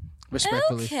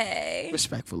 Respectfully. Okay.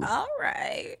 Respectfully. All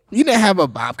right. You didn't have a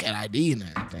Bobcat ID and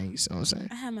everything, you see what I'm saying?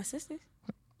 I had my sister.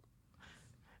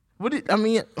 I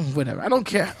mean, whatever. I don't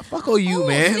care. Fuck OU, Ooh,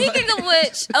 man. Speaking of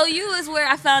which, OU is where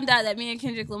I found out that me and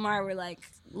Kendrick Lamar were like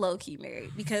low key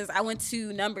married because I went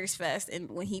to Numbers Fest and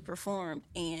when he performed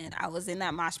and I was in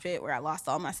that mosh pit where I lost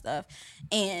all my stuff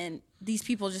and these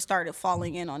people just started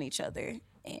falling in on each other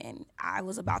and I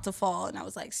was about to fall and I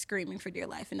was like screaming for dear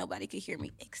life and nobody could hear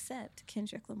me except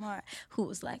Kendrick Lamar who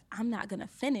was like, I'm not gonna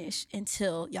finish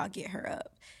until y'all get her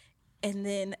up. And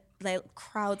then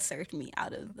crowd surfed me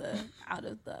out of the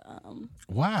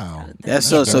Wow. That's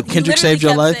so He Kendrick literally saved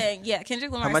your kept life? saying, yeah,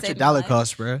 Kendrick Lamar How much saved your dollar my life.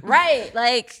 cost, bro? Right.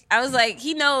 Like, I was like,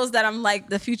 he knows that I'm like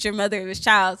the future mother of his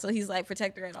child, so he's like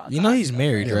protect her at all You know costs. he's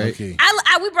married, Yeah, right? okay.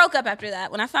 We broke up after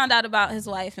that. When I found out about his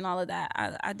wife and all of that,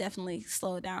 I definitely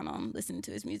slowed down on listening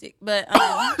to his music. But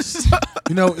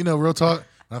You know, real talk.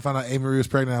 When I found out A. Marie was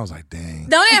pregnant, I was like, dang.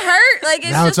 don't it hurt? Like,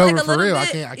 it's Now just it's over like a for little real.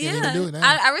 bit. I can't even do it now.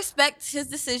 I respect his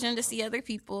decision to see other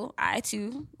people. I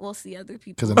too will see other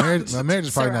people. Because my marriage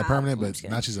is probably not Sarah, permanent, I'm but just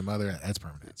kidding. now she's a mother. That's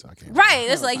permanent, so I can't. Right.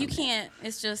 It's like you can't.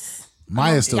 It's just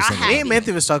Maya's still y'all single. Me happy. and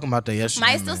Matthew was talking about that yesterday.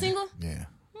 Maya's still man. single? Yeah,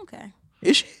 Okay.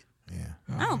 Is she? yeah.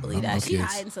 I don't believe no that. She kids.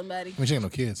 hiding somebody. I mean, she ain't no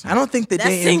kids. I don't think that That's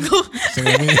they single.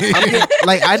 Single, I mean.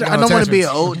 like I No don't want to be an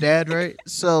attachments. old dad, right?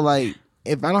 So like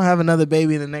if I don't have another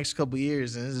baby in the next couple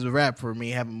years, then this is a wrap for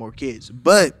me having more kids.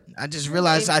 But I just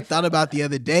realized I thought about the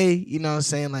other day, you know what I'm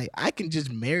saying? Like I can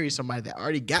just marry somebody that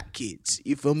already got kids.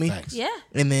 You feel me? Facts. Yeah.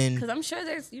 And Because then I'm sure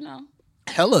there's,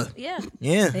 hella. yeah.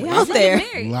 Yeah. They Waiting out to there.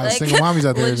 get married. A lot of single mommies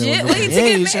out there that Legit don't waiting know. to Yeah,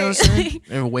 get you see what I'm married. saying?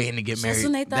 They're waiting to get Just married.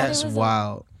 when they thought it That's was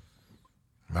wild.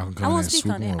 Malcolm I coming in won't and speak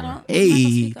swoop on him it. over. I'm not Hey.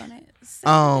 gonna speak on it.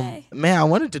 Say. Man, I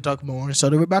wanted to talk about orange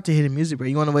soda. We're about to hit the music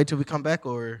break. You want to wait till we come back,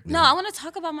 or No, I want to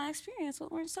talk about my experience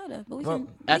with orange soda. But we well, can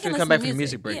after can we come listen back to from the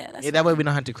music break? Yeah, that's Yeah, that way we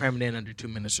don't have to cram it in under 2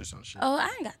 minutes or some shit. Oh, I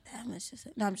ain't got that much to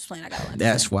say. No, I'm just playing. I got a lot.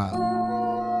 That's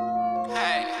wild.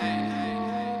 Hey,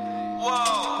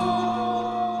 whoa.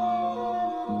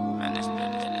 Man, this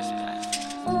man.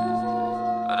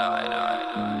 Hold on.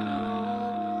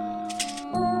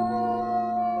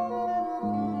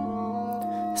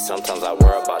 Sometimes I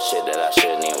worry about shit that I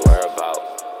shouldn't even worry about.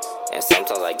 And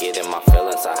sometimes I get in my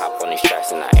feelings, I hop on these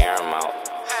tracks and I air them out.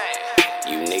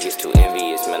 You niggas too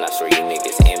envious, man, I swear you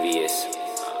niggas envious.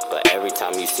 But every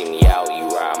time you see me out, you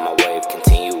ride my wave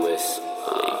continuously.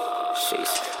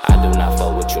 Sheesh, I do not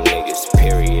fuck with you niggas,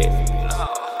 period.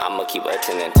 I'ma keep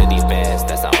attending to these bands,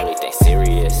 that's the only thing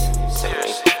serious to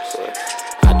me.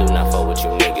 I do not fuck with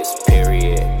you niggas,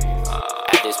 period.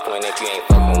 At this point, if you ain't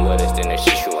fucking with us, then the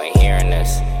shit you ain't hearing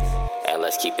us. And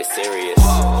let's keep it serious.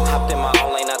 Hopped in my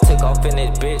own lane, I took off in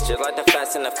this bitch, just like the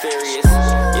Fast and the Furious.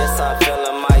 Yes, I'm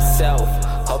feeling myself.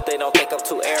 Hope they don't think I'm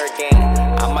too arrogant.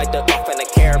 I might duck off in the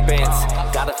caravans.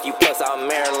 Got a few plus out in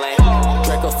Maryland.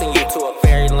 Draco send you to a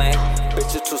fairyland.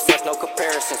 Bitches too such, no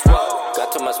comparisons. Whoa,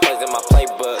 got too much plays in my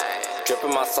playbook.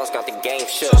 Dripping my sauce, got the game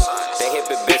shook. They hit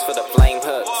big bitch for the flame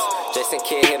hooks. Jason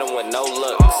Kidd hit him with no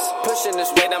looks. Pushing this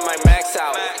weight, I might max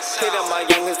out. Hit on my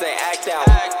youngins, they act out.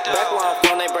 Back when I'm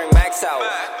phone, they bring max out.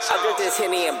 I did this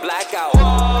Henny and blackout.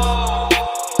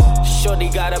 Shorty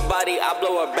got a body, I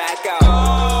blow her back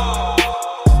out.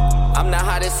 I'm the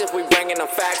hottest if we bringing them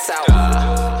facts out.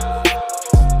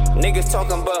 Niggas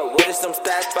talking, but what is them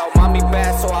stats about? Mommy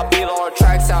bad, so I beat all her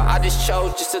tracks out. I just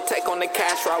chose just to take on the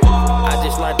cash route. I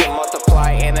just learned to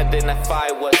multiply and identify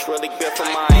what's really good for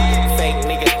mine. Fake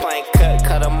niggas playing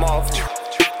cut them off.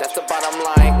 That's the bottom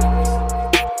line.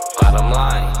 Bottom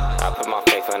line, I put my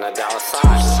faith on a dollar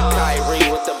sign.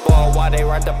 Kyrie with the ball while they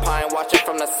ride the pine, watching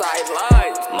from the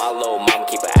sidelines. My little mom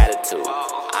keep an attitude.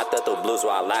 I thought the blues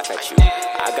while I laugh at you.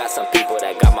 I got some people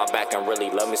that got my back and really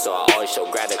love me, so I always show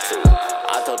gratitude.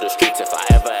 I told the streets if I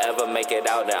ever make it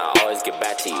out, then I always get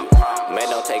back to you. Man,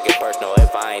 don't take it personal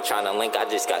if I ain't tryna link. I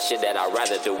just got shit that I'd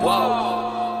rather do.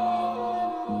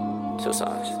 Whoa. 2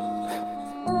 songs.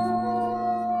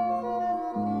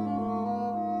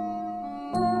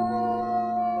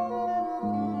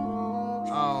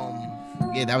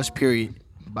 Yeah, that was Period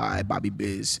by Bobby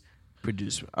Biz,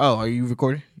 producer. Oh, are you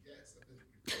recording?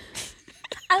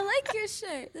 I like your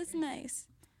shirt. That's nice.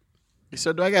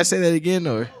 So do I gotta say that again,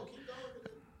 or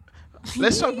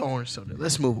let's talk about orange soda?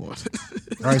 Let's move on.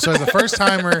 All right, so as a first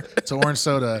timer to orange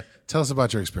soda, tell us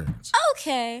about your experience.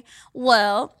 Okay.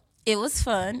 Well, it was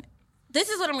fun. This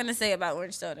is what I'm gonna say about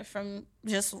orange soda. From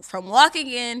walking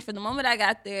in, from the moment I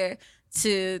got there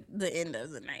to the end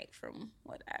of the night, from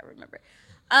what I remember.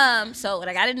 So when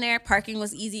I got in there, parking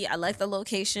was easy. I liked the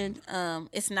location.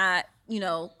 It's not,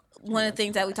 one of the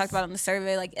things that we talked about on the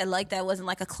survey, like that wasn't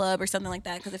like a club or something like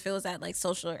that. Because if it was at like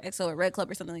Social or EXO or Red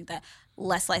Club or something like that,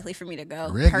 less likely for me to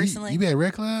go personally. You be at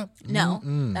Red Club? No,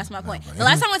 that's my point. The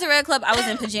last time I went to Red Club, I was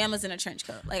in pajamas and a trench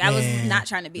coat. Like I was not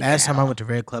trying to be there. Last time at I all. went to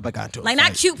Red Club, I got into a Like fight.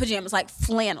 not cute pajamas, like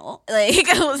flannel. Like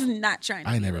I was not trying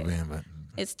to I ain't be never there. been, but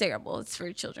It's terrible. It's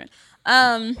for children.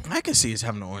 I can see us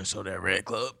having an orange soda at Red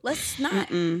Club. Let's not.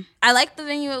 I liked the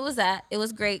venue it was at. It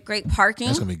was great. Great parking.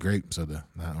 that's gonna be grape soda,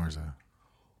 not orange soda.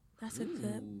 That's a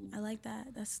good. I like that.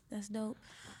 That's dope.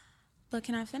 But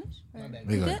can I finish?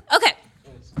 We go. Good? Okay.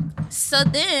 So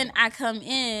then I come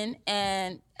in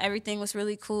and everything was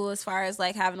really cool as far as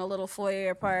like having a little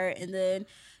foyer part, and then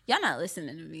y'all not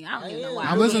listening to me. I don't even know why.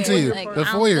 I'm listening to you. Like, The I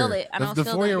don't foyer. feel it. I don't The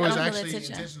feel foyer it. I was don't feel the actually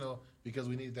attention. intentional because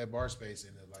we needed that bar space in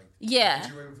it. Like, Yeah. get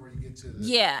you ready before you get to the,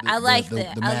 Yeah, the- I like the,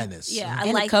 that. The madness. Yeah, I And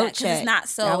the like coat that because it's check. not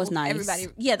so. That was nice. Everybody,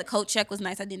 yeah, the coat check was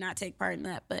nice. I did not take part in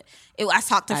that, but I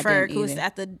talked to I Ferg, didn't who was either.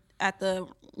 at the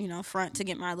front to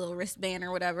get my little wristband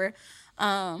or whatever.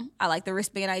 I like the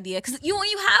wristband idea because when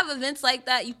you have events like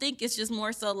that, you think it's just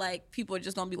more so like people are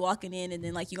just gonna be walking in and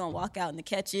then like you're gonna walk out in the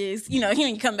catches.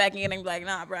 You come back in and be like,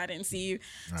 nah, bro, I didn't see you.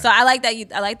 Right. So I like that.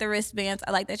 I like the wristbands.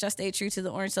 I like that y'all stayed true to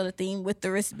the orange soda theme with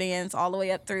the wristbands all the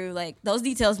way up through. Like those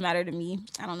details matter to me.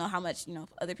 I don't know how much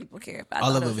other people care. But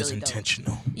All of it was was really dope.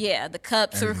 intentional. Yeah, the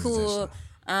cups were cool.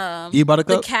 You bought a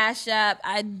The cup? Cash App,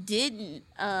 I didn't.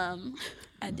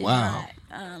 I did Wow. not.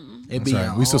 It That's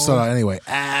right. We still sold out anyway.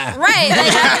 Right.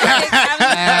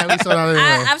 Like, We sold out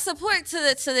anyway. I support to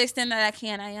the extent that I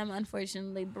can. I am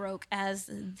unfortunately broke as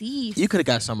the. You could have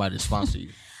got somebody to sponsor you.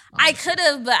 I could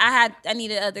have, but I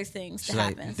needed other things to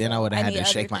Like, happen. then so I would have had need to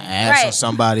shake other my things. ass on Right.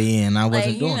 somebody, and I wasn't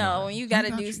Like doing it. when you got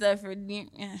to do stuff for. Yeah.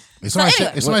 If So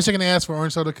anyway, somebody's shaking their ass for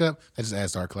orange soda cup, that just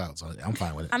adds to our clout. So I'm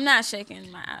fine with it. I'm not shaking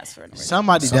my ass for it.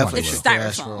 Somebody definitely It's shook their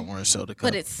ass for styrofoam. an orange soda cup.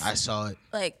 But it's- I saw it.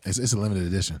 Like It's a limited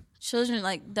edition. children,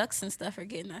 like ducks and stuff, are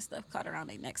getting that stuff caught around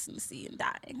their necks in the sea and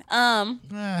dying.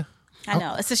 Eh, I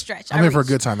know it's a stretch. I'm in for a reached.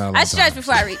 good time, not a long I stretch time.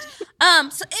 before I reach.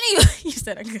 So anyway, you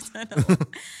said a good time.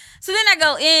 So then I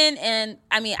go in, and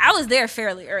I mean, I was there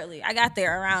fairly early. I got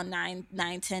there around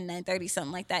 9:30,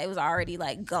 something like that. It was already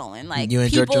like going. Like You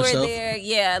enjoyed people yourself? were there.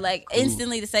 Yeah, like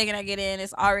instantly the second I get in,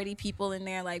 it's already people in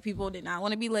there. Like people did not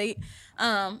want to be late.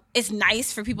 It's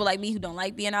nice for people like me who don't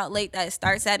like being out late that it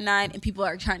starts at 9 and people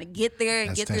are trying to get there and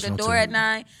That's get through the intentional door too. at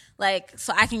 9. Like,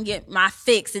 so I can get my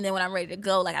fix, and then when I'm ready to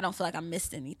go, like I don't feel like I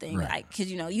missed anything. Right. Like, cause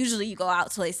usually you go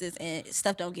out places and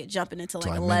stuff don't get jumping until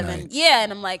like Till, like, 11. midnight. Yeah,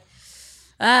 and I'm like,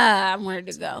 I'm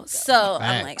ready to go. So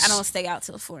I'm like, I don't stay out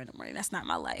till 4 in the morning. That's not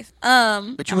my life.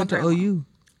 But you I'm went to a grandma. OU.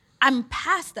 I'm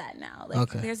past that now.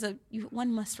 Like Okay.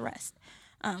 one must rest.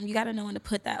 You got to know when to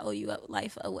put that OU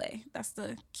life away. That's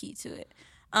the key to it.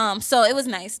 So it was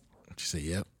nice. She said,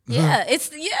 "Yep."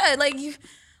 Yeah, like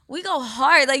we go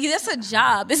hard. Like that's a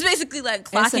job. It's basically like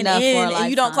clocking enough in for a and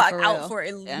you don't clock lifetime, for out real. for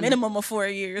a Yeah. minimum of 4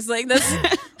 years. Like that's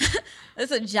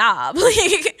that's a job.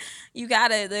 Like you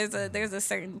gotta. There's a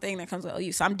certain thing that comes with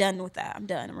OU. So I'm done with that. I'm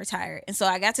done. I'm retired. And so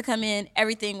I got to come in.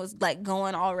 Everything was like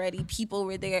going already. People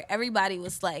were there. Everybody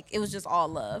was like, it was just all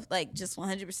love. Like just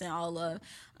 100% all love.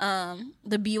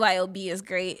 The BYOB is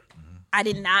great. I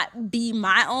did not be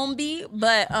my own B,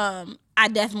 but I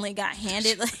definitely got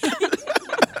handed.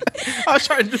 Like, I was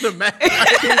trying to do the math.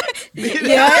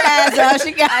 Yeah,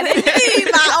 she got it.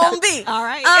 be my own B. All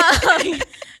right.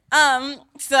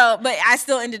 So, but I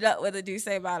still ended up with a Douce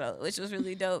bottle, which was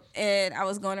really dope. And I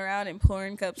was going around and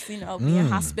pouring cups, being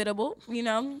hospitable,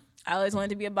 I always wanted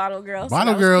to be a bottle girl. So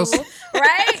Bottle that was girls. cool.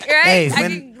 Right? Hey,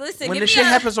 Listen, when give the me shit a-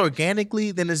 happens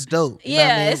organically, then it's dope. You know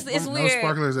what I Yeah, mean? it's No weird.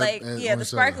 sparklers at- Like, at yeah, the Orange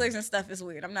Soda. sparklers and stuff is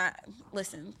weird. I'm not,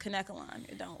 listen, Kanekalon,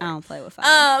 it don't work. I don't play with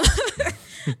fire.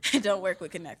 It don't work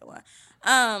with Kanekalon.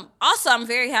 Also, I'm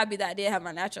very happy that I did have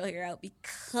my natural hair out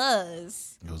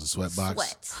because It was a sweat box.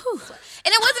 sweat.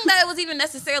 And it wasn't that it was even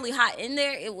necessarily hot in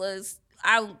there. It was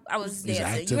I was He's dancing.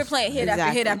 active. You were playing hit after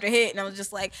hit after hit, and I was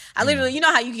just like, I literally, you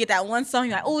know how you get that one song,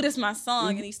 you're like, oh, this is my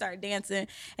song, and you start dancing,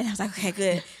 and I was like, okay,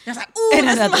 good. And I was like, ooh,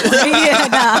 this is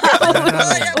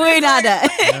my We're not done.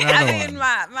 I mean,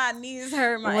 my knees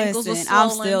hurt, my ankles were Listen, swollen.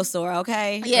 I'm still sore.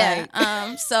 Okay. Yeah.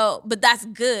 Like, So, but that's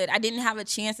good. I didn't have a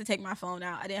chance to take my phone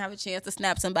out. I didn't have a chance to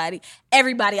snap somebody.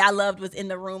 Everybody I loved was in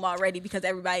the room already because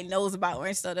everybody knows about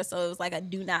Orange Soda. So it was like a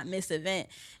do not miss event.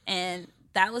 And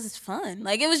that was fun.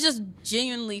 Like, it was just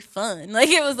genuinely fun. Like,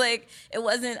 it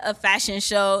wasn't a fashion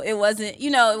show. It wasn't,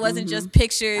 it wasn't just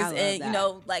pictures I love and,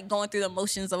 that. like going through the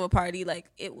motions of a party. Like,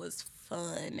 it was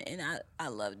fun. And I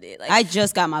loved it. Like, I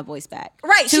just got my voice back.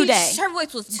 right. Today. Her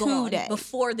voice was gone Today.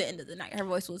 before the end of the night. Her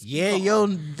voice was Yeah, gone. your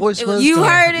voice It was. was- You gone.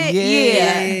 heard it?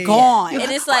 Yeah. Gone. And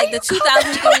it's like the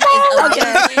 2000 theme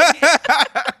is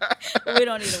amazing. We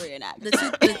don't need to reenact.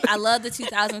 I love the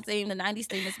 2000 theme. The 90s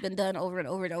theme has been done over and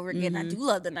over and over again. I do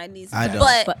love the 90s. I don't.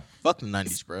 But Fuck the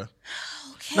 90s, bro.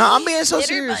 okay, No, I'm being so bitter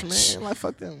serious, bunch. man. Like,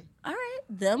 fuck them. All right,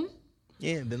 them.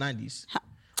 Yeah, the 90s.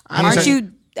 Aren't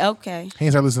you okay? He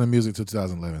ain't started listening to music till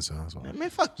 2011, so that's why. Man,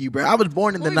 fuck you, bro. I was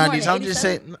born in the Were you born 90s. in I'm just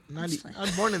 87? saying, 90. I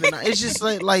was born in the 90s. It's just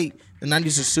like the 90s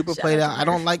is super played out. I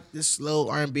don't like this slow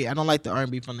R&B. I don't like the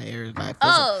R&B from the era. Like,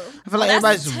 Oh, I feel like that's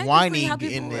everybody's technically whining how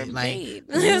people in were it. Like, made.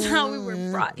 That's how we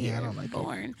were brought yeah, here. I don't like it.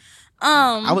 born.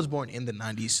 I was born in the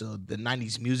 90s, so the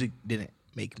 90s music didn't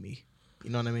make me. You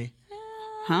know what I mean?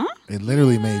 Huh? It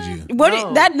literally made you. What?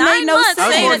 No. That 9 made no months, sense.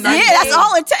 I was born Yeah, that's 98.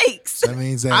 all it takes. That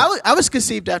means that I was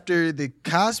conceived after the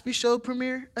Cosby Show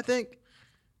premiere, I think.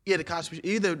 Yeah,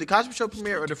 either the Cosby Show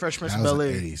premiere or the Fresh Prince that of was Bel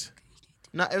the Air. 80s.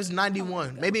 No, it was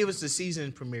 91. Maybe it was the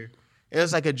season premiere. It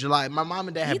was like a July. My mom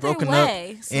and dad had Either broken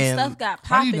way, up, some and stuff got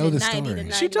How do you popping know in this 90 to story?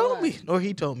 91. she told me, or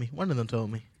he told me. One of them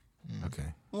told me. Okay.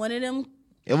 One of them.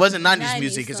 It wasn't 90s 90s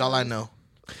music. Is all I songs. know.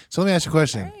 So let me ask you a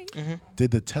question. Mm-hmm.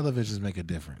 Did the televisions make a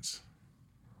difference?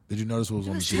 Did you notice what was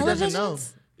on the was She TV? doesn't know.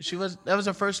 Televisions? That was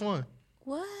her first one.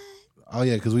 What? Oh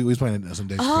yeah, because we was playing some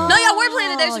Dave Chappelle. No, y'all were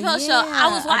playing the Dave Chappelle show. yeah.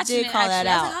 I was I watching did it. call Actually. that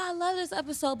I was out. like, oh, I love this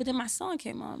episode, but then my song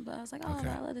came on. But I was like, oh, Okay.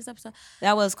 I love this episode.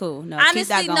 That was cool. No, keep Honestly,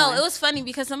 that going. no, it was funny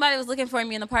because somebody was looking for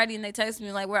me in the party and they texted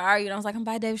me like, "Where are you?" And I was like, "I'm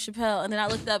by Dave Chappelle." And then I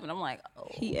looked up and I'm like, "Oh,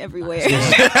 He everywhere.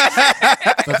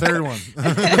 The third one.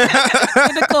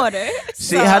 In the corner.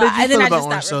 See, how did you and then feel I about just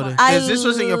Orange stopped Soda? recording. Because this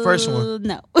wasn't your first one.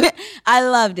 No. I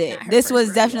loved it. This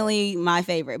was definitely my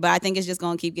favorite, but I think it's just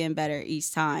going to keep getting better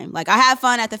each time. Like, I had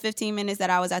fun at the 15 minutes that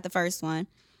I was at the first one.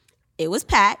 It was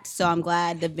packed, so I'm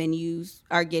glad the venues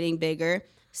are getting bigger.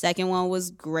 Second one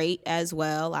was great as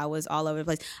well. I was all over the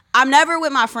place. I'm never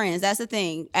with my friends. That's the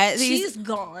thing. she's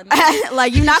gone."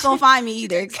 Like, you're not gonna find me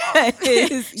either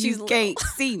because She's you can't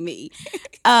see me.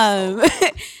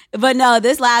 But no,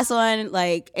 this last one,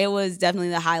 like, it was definitely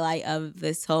the highlight of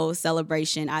this whole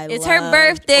celebration. It's her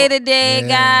birthday today, Yeah.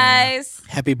 guys.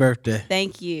 Happy birthday.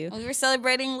 Thank you. We were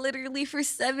celebrating literally for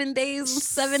 7 days and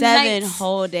 7 7 nights.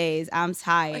 whole days. I'm Like,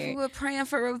 tired. we were praying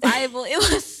for revival. It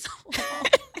was so long.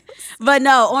 But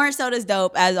no, orange soda's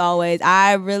dope as always.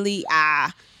 I really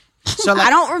So I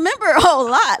don't remember a whole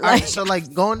lot. All right, Like, so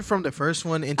like going from the first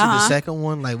one into the Uh-huh. second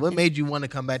one, like what made you want to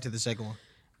come back to the second one?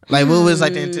 Like what was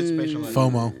like the anticipation? Like,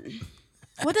 FOMO.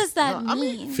 What does that No, I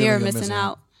mean, mean? fear of Feeling of missing missing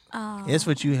out. Oh. That's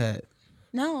what you had.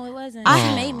 No, it wasn't. I-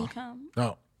 She made me come.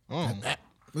 No. Oh,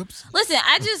 Oops. Listen,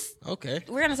 I just okay.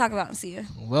 we're gonna talk about Sia.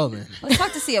 Well then, Let's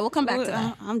talk to Sia. We'll come back to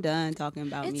that. I'm done talking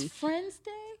about It's me. Friends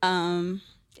Day.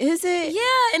 Is it?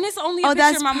 Yeah, and it's only a Oh, picture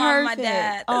that's of my mom and my perfect.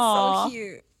 dad. That's Aw. so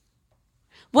cute.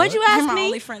 What'd you They're ask my me?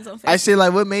 only friends on Facebook. I say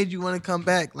like what made you want to come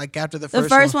back like after the The first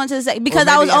first one? one to the second, because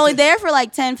Or I was maybe only after- there for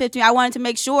like 10, 15. I wanted to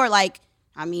make sure, like,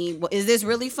 I mean, is this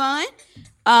really fun?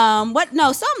 What?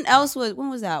 No, something else was. When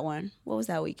was that one? What was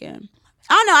that weekend?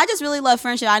 I don't know. I just really love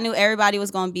friendship. I knew everybody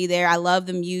was going to be there. I love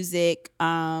the music.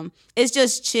 It's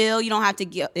just chill. You don't have to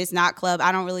get. It's not club.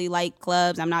 I don't really like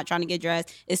clubs. I'm not trying to get dressed.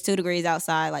 It's 2 degrees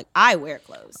outside. Like, I wear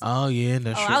clothes. Oh yeah,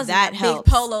 that's Oh, true. I was That in that helps.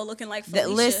 big polo looking like Felicia.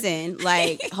 Listen,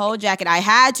 like, whole jacket. I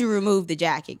had to remove the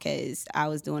jacket because I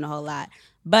was doing a whole lot.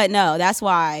 But no, that's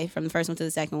why from the first one to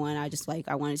the second one, I just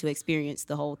I wanted to experience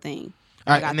the whole thing.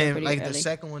 All I right, got and there then pretty like the early.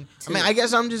 second one. I mean, I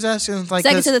guess I'm just asking like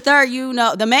Second 'cause- to the third,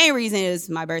 the main reason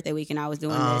is my birthday weekend. I was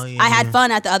doing Oh, this. yeah, I had yeah.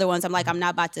 fun at the other ones. I'm like, I'm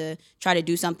not about to try to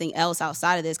do something else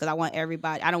outside of this because I want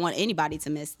everybody. I don't want anybody to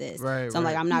miss this. Right, so I'm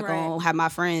like, right. I'm not Right. gonna have my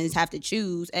friends have to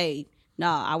choose. Hey, no,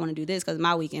 I want to do this because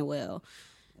my weekend will.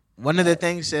 one of the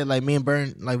things that like me and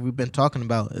Bern like we've been talking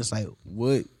about is like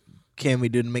what can we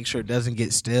do to make sure it doesn't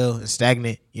get stale and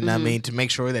stagnant? You know what I mean? To make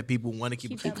sure that people want to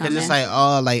keep Keep because it's coming.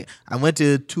 like like I went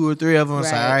to 2 or 3 of them.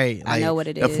 It's like Right. all right, I like, know what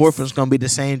it the is. fourth one's gonna be the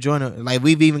same joint. Like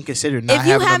we've even considered not If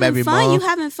you having them every having fun, month you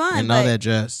having fun. and all but that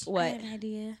jazz. I What? got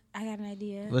an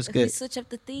idea. What's if good? we switch up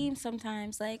the theme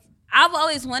sometimes, like I've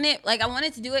always wanted, like I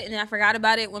wanted to do it, and then I forgot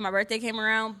about it when my birthday came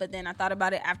around. But then I thought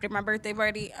about it after my birthday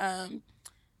party.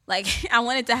 Like I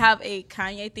wanted to have a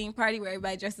Kanye theme party where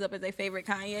everybody dresses up as their favorite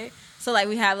Kanye. So like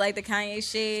we have like the Kanye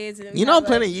shades. And then we You know have, I'm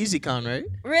playing like, at YeezyCon, right?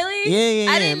 Really?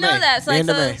 Yeah, I didn't know May. that. So The like, end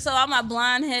of May. so all my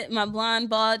blonde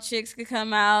bald chicks could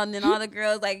come out, and then all the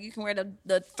girls like you can wear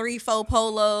the 3-4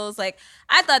 polos. Like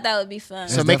I thought that would be fun.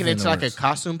 So That's making it definitely into like a works.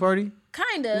 costume party.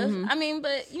 Kind of. I mean,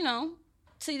 but you know,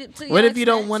 to What your if you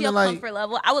don't extent, wanna, your like- comfort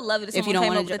level. I would love it if If you someone don't came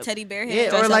wanna up with a teddy bear head. Yeah,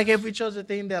 or dress like if we chose a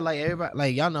theme that like everybody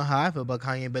like y'all know how I feel about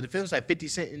Kanye, but if it was like 50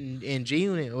 Cent in G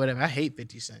Unit or whatever, I hate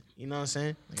 50 Cent. You know what I'm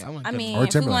saying? Like, want I mean, Or if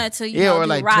we Timberland. wanted to, Yeah, or do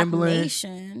like Rock Timberland.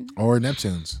 Nation. Or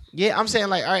Neptunes. yeah, I'm saying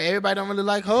like all right, everybody don't really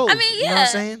like Hov. I mean, yeah. You know what I'm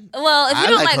saying? Well, if you I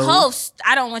don't like like Hov. hosts,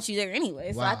 I don't want you there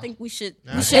anyway. So I Wow. think we should.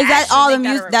 Nah. We Is should Is that actually all the make that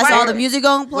a music? That's all the requirement. music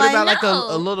gonna play? What about like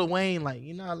No. a Lil Wayne? Like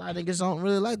you know, a lot of niggas don't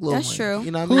really like Lil That's Wayne. true.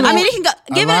 You know what I mean? I mean, it can go.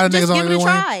 A Give lot it. of Just niggas give don't it a like Lil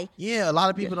Wayne. try. Yeah, a lot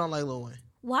of people don't like Lil Wayne.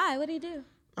 Why? What did he do?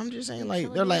 I'm just saying, You like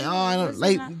feel they're like, it? oh, I don't What's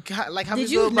like, it like how Did we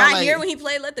feel you about not like, hear when he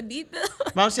played "Let the Beat Build"?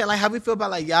 But I'm saying like how we feel about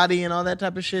like Yachty and all that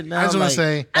type of shit now. I just wanna like,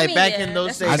 say- like I mean, back yeah, in those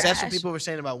that's days, trash. that's what people were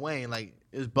saying about Wayne. Like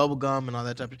it was bubblegum and all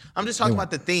that type of. I'm just talking Yeah.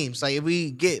 about the themes. Like if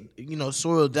we get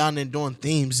soiled down and doing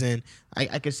themes, then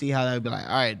I can see how that would be like, all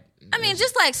right. I mean,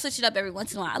 just like switch it up every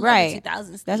once in a while. I love Right. the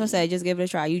 2000s. That's what I say. Just give it a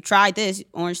try. You tried this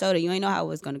orange soda. You ain't know how it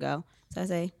was gonna go. I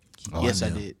say? Oh, Yes, I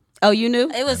knew. did. Oh, you knew?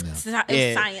 It was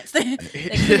Yeah. science. They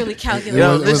clearly calculated.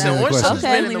 Yo, It wasn't listen, a Orange question. Soda's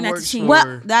been in Okay. the works for...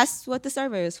 Well, that's what the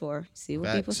survey is for. See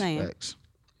what people Facts, saying. facts.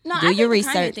 No, Do I your think the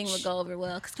Kanye research. thing would go over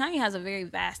well because Kanye has a very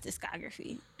vast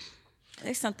discography.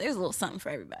 There's a little something for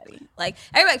everybody. Like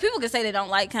everybody, people can say they don't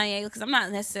like Kanye because I'm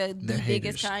not necessarily the They're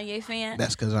biggest haters. Kanye fan.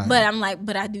 That's because I... But I'm like,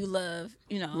 but I do love,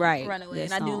 Right. Runaway, The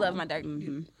and I do love song. my dark,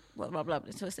 blah blah blah,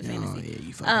 the Twisted Oh, Fantasy. yeah,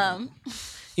 you fucking...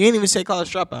 You ain't even say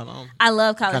College Dropout. I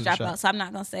love College Kinda Dropout, shocked. so I'm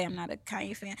not gonna say I'm not a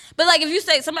Kanye fan. But like, if you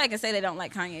say somebody can say they don't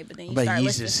like Kanye, but then you But start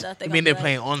listening to Yeezus. stuff, I they mean, gonna they're be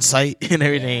playing on site and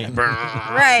everything.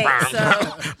 right. So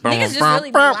niggas just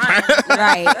really be lying.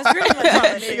 Right. That's pretty much all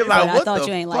it is. Niggas But like, I what thought the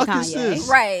you ain't like fuck is Kanye. this?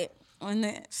 Right. And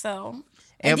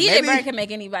And DJ maybe- Bird can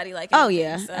make anybody like Oh, anything,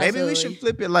 yeah. so. Maybe we Absolutely. should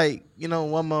flip it like,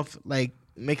 1 month, like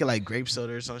make it like grape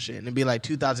soda or some shit. And it'd be like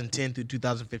 2010 through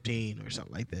 2015 or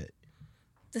something like that.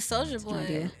 The Soulja Boy.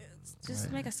 idea.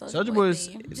 Just make a Soulja Soulja Boy Boy is-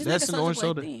 theme. Just that's make a an Soulja orange Boy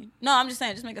soda. theme. No, I'm just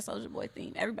saying, just make a Soulja Boy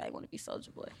theme. Everybody want to be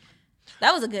Soulja Boy.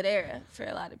 That was a good era for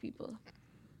a lot of people.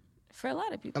 A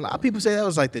lot of people say that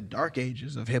was like the dark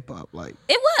ages of hip hop. Like,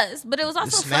 It was, but it was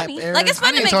also Snap funny. era? Like it's I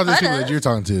fun to need to make talk to these fun people of. that you're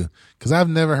talking to because I've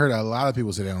never heard a lot of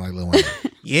people say they don't like Lil Wayne.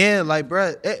 yeah, like,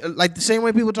 bruh, like the same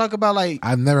way people talk about like,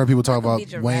 I've never heard people talk about be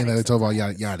dramatic Wayne that they talk about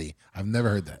Yachty. I've never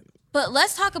heard that. But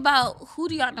let's talk about who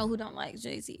do y'all know who don't like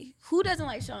Jay-Z? Who doesn't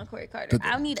like Sean Corey Carter?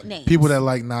 I need a name. People that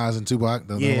like Nas and Tupac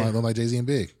Yeah. don't like Jay-Z and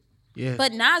Big. yeah.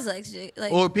 But Nas likes Jay.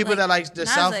 Like, Or people that like the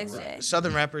Nas likes Jay.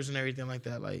 Southern rappers and everything like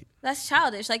that. Like, That's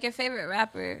childish. Like your favorite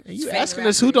rapper. you asking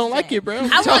us who don't like it, bro? I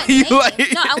want telling you, names. like-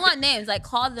 No, I want names. Like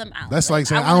call them out. That's like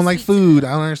saying I wanna don't like speak to food. them.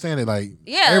 I don't understand it. Like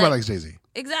Yeah, everybody like- likes Jay-Z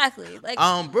Exactly. Like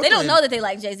they Brooklyn- don't know that they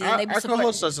like Jay-Z and they be our supporting.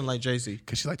 co-host doesn't like Jay-Z.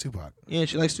 because she like Tupac. Yeah,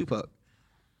 she likes Tupac.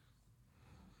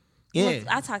 Yeah. Look,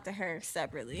 I talked to her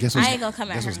separately. Guess what's- I ain't gonna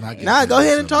come at guess her. what's not name. good. Nah, go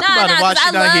ahead and talk about it while she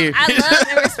I not love, here. I love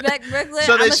and respect Brooklyn.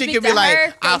 So I'ma that she speak can be to like,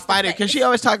 her I'll face fight to her. Because face. she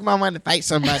always talking about wanting to fight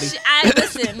somebody. I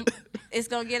listen. It's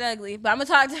gonna get ugly, but I'm gonna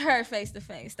talk to her face to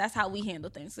face. That's how we handle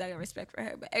things. So I got respect for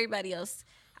her. But everybody else,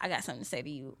 I got something to say to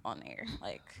you on air.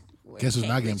 Like, where Guess you who's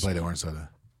can't not getting reach played me. at Orange Soda?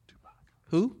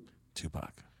 Who?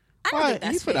 Tupac. I don't Why? think He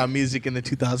that's put fair. out music in the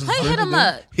 2000s. Play Hit 'Em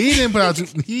Up. He didn't put out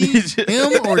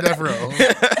him or Death Row.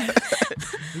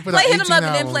 He put Play out Hit 'Em 18 Up and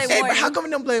then albums. play Hey, more. but how come we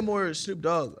don't play more Snoop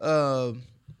Dogg?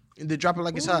 They drop it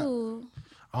like it's hot. Ooh.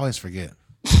 I always forget.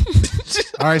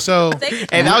 All right, so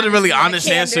And that was a really honest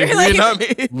answer. You know what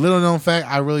I mean? little known fact,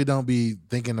 I really don't be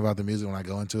thinking about the music when I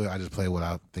go into it. I just play what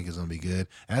I think is gonna be good,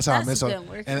 and that's how I That's miss. good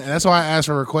work. And that's why I ask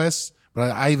for requests.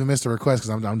 But I even missed the request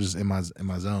because I'm just in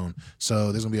my zone.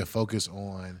 So there's gonna be a focus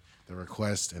on the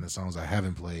request and the songs I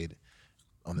haven't played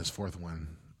on this fourth one,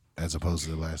 as opposed to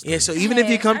the last. Yeah, three. so even if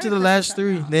you Hey, come I to the requested last something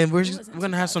three, else. then we're It wasn't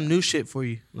going to have some new shit for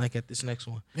you, like at this next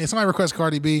one. Yeah, somebody requests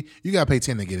Cardi B, you gotta pay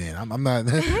 10 to get in. I'm not.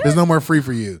 There's no more free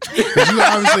for you. 'Cause you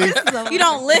obviously You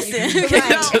don't listen.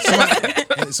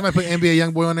 somebody put NBA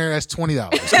YoungBoy on there. That's $20.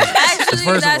 Actually, First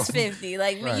of that's all. 50.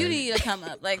 Like Right. you need to come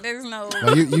up. Like there's no.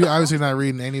 Like, you obviously not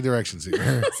reading any directions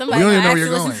here. Somebody you don't even might know where you're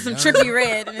actually going. listen to some Trippy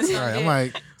Red, and it's gonna, Right, get, I'm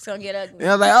like, it's gonna get ugly. And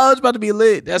I was like, oh, it's about to be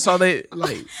lit. That's all they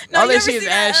like. No, all you they ever see is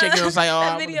ass that, shaking. I was like, oh, I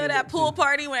that wanna video be of that lit, pool too.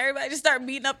 party when everybody just start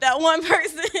beating up that one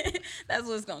person. That's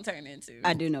what it's gonna turn into.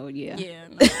 I do know, yeah. Yeah.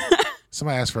 No.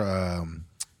 somebody asked for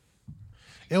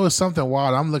it was something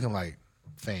wild. I'm looking like,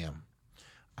 fam,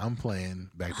 I'm playing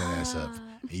Back That Ass Up.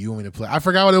 And you want me to play? I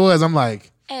forgot what it was. I'm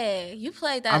like, Hey, you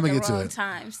played that I'ma at the get to wrong it.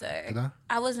 time, sir. Did I?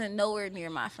 I wasn't nowhere near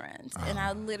my friends, and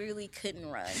I literally couldn't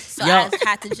run, so Yo, I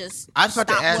had to just I was stop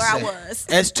about to ask where I that. was.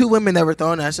 As two women that were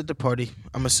throwing ass at the party,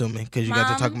 I'm assuming, because you guys are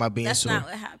Mom, talking about being that's sore. not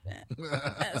what happened.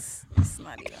 That's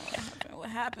not even what happened. What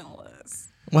happened was,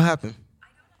 What happened?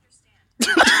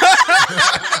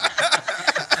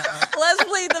 let's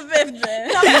plead the fifth then.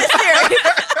 No, Siri.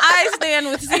 I stand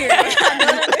with Siri.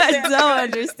 I don't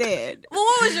understand. Well,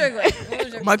 what was your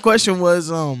question? My question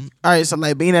was, all right, so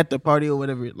like being at the party or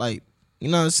whatever, like, you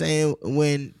know what I'm saying?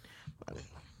 When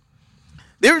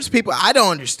there's people, I don't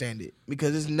understand it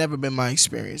because it's never been my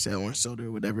experience at Orange Soda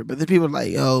or whatever. But the people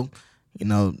like, yo, you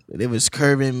know, they was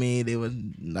curving me. They was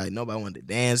like, nobody wanted to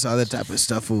dance, all that type of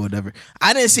stuff or whatever.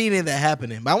 I didn't see any of that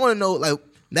happening. But I want to know, like,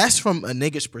 that's from a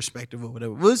nigga's perspective or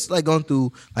whatever. What's like going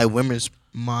through like women's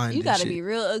mind? You and gotta shit? be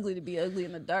real ugly to be ugly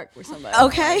in the dark with somebody.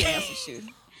 Okay. Like, dance with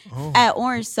you. At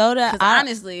Orange Soda, Because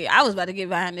honestly, I was about to get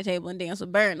behind the table and dance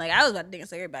with Burn. Like I was about to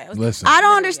dance with everybody. I was listen. I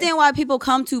don't understand why people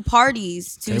come to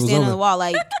parties to Table's stand on over. the wall.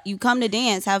 Like, you come to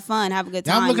dance, have fun, have a good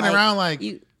Yeah, time. I'm looking Like, around like,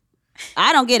 you.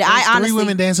 I don't get it. There's I honestly 3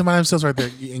 women dancing by themselves right there,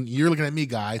 and you're looking at me,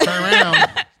 guy. Turn around,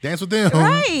 dance with them,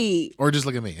 right. or just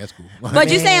look at me. That's cool. But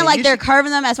you saying like you they're should-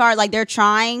 curving them as far as like they're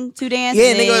trying to dance? Yeah,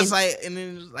 and nigga then- was like, and then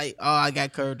it was like, oh, I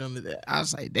got curved under that. I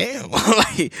was like, damn,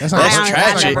 like That's I, not- that's that's I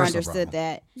tragic. never personal understood problem.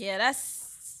 that. Yeah,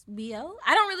 that's BO.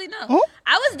 I don't really know. Oh.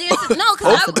 I was dancing. No,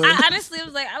 because Hopefully. I honestly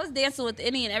was like, I was dancing with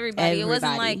any and everybody. It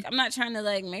wasn't Everybody. like I'm not trying to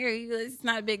like marry you. It's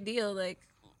not a big deal. Like,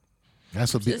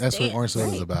 That's what Just that's what dance. Orange Soda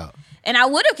is Right. about. and I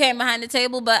would have came behind the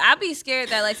table, but I'd be scared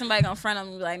that like somebody gonna front on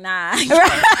me, be like, nah.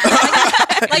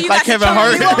 like you Like got Kevin to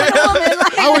Hart. you on the woman,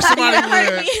 like, I wish somebody you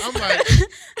hurt would. me. I'm like,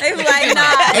 They be like, nah.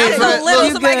 Hey, It's but so little.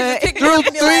 look, Somebody you can just pick me Through up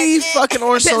and be 3 like, fucking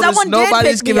orange sodas, Someone did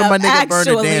nobody's pick me giving my up, nigga Burn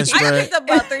a actually. dance, I got bro. picked up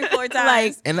about 3-4 times.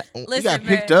 Like, And Listen, you got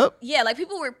picked man. up? Yeah, like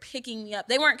people were picking me up.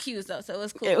 They weren't cues though, so it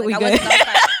was cool. Yeah, Like, we I good. wasn't on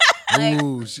fire. Like,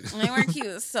 ooh, shit. they weren't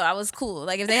cues, so I was cool.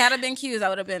 Like if they had been cues, I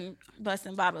would have been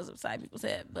busting bottles upside people's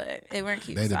head, but they weren't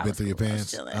cues. They'd so I have been was through your cool. I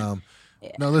was pants. chilling.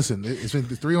 No, listen, it's been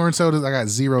 3 orange sodas. I got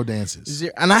 0 dances.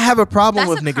 And I have a problem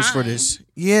That's with a niggas for crime. this.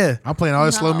 Yeah. I'm playing all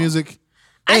this slow No. music.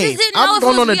 I Hey, just didn't know I'm if it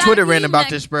going was on a Twitter VIP rant about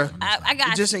next- this, bro. I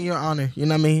got Just you. in your honor. You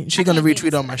know what I mean? She gonna can't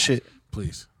retweet say on my shit.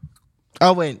 Please.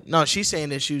 Oh wait, no, she's saying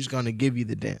that she was gonna give you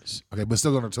the dance. Okay, but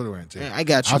still going to Twitter rant too. Yeah, I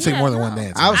got you. I'll take Yeah, more than no. one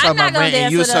dance. I was I'm talking not about gonna ranting.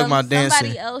 dance You was with talking them. about dancing.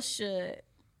 Somebody else should.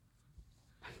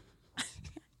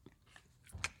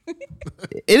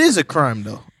 It is a crime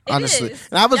though, It honestly. is.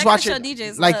 And I was Y'all gotta watching show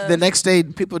DJs like love. the next day,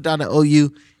 people down at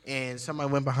OU, and somebody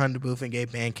went behind the booth and gave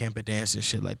Bandcamp a dance and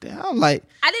shit like that. I'm like,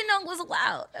 I didn't know it was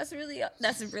allowed. That's really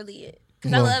it.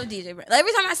 Cause Well- I love DJ Brand. Like,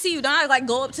 every time I see you, don't I like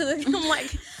go up to the? I'm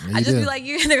like, Yeah, I you just be do. like,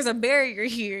 there's a barrier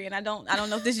here, and I don't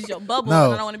know if this is your bubble. and I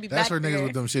No, don't want to be that's back for niggas there.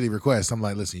 with them shitty requests. I'm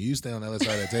like, listen, you stay on the other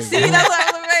side of that table. See, that's what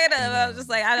I was afraid of. I was just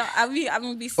like, I'm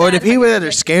gonna be. Sad or the if I people get that are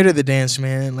rejected. scared of the dance,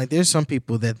 man. Like, there's some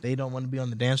people that they don't want to be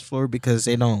on the dance floor because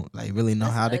they don't like really know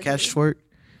how to catch twerk.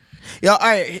 Yo, all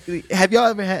right. Have y'all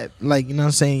ever had like, you know what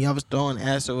I'm saying, y'all was throwing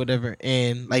ass or whatever,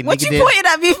 and like what nigga you did, pointed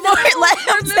at me for? Let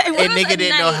him say and It was nigga a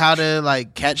didn't know night. how to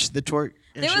like catch the twerk.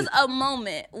 and There was shit? a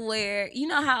moment where you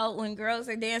know how when girls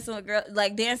are dancing with girls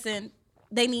like dancing,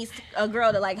 they need a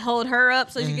girl to like hold her up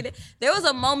so she could. There was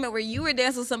a moment where you were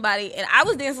dancing with somebody and I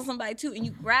was dancing with somebody too, and you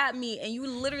grabbed me and you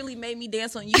literally made me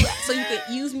dance on you so you could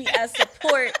use me as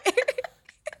support.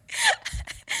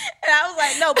 And I was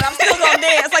like, no, but I'm still gonna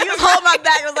dance. Like you was holding my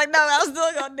back. I was like, no, I was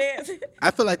still gonna dance.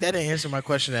 I feel like that didn't answer my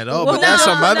question at all. Well, But that's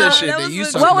no, some other no, shit that that was you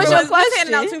the- talking What was about. your I was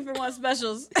handing out question? 2-for-1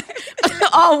 specials.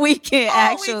 all weekend, All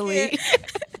actually. weekend.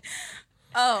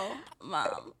 Oh,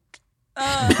 mom.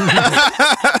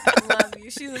 Love you.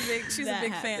 She's a That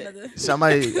big fan of the.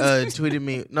 Somebody tweeted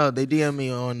me. No, they DM'd me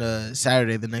on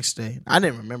Saturday the next day. I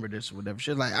didn't remember this or whatever.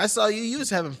 She was like, I saw you. You was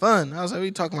having fun. I was like, what are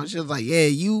you talking about? She was like, yeah,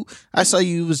 you. I saw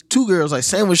you. It was 2 girls like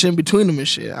sandwiched in between them and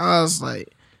shit. I was like,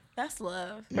 That's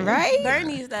love, Right? Burn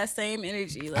needs that same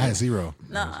energy. I had Like, 0.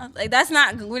 no, like that's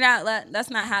not. We're not. That's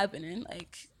not happening.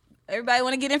 Like everybody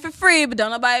want to get in for free, but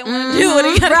don't nobody want to do what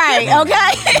he gotta Right, do.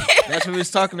 okay. that's what we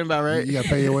was talking about, right? You got to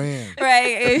pay your way in.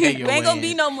 Right. We your ain't gonna way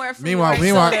be in. no more free. Meanwhile, orange I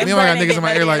sodas. got Burn niggas in my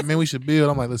ain't ear like, getting man, we should build.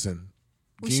 I'm like, listen,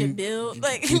 we can should you- build.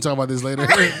 Like Can you talk about this later?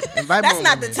 Invite that's more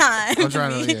not the women. time. I'm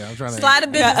trying to to, be- yeah, I'm trying to. Slide a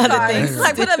business other card. things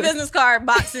Like put a business card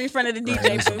box in front of the DJ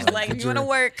Right. booth. Like if you want to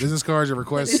work, Business cards, your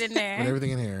requests, it in there. put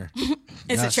everything in here.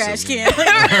 it's a That's trash silly. can.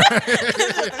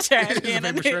 It's a trash can.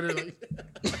 in Paper there. shredder,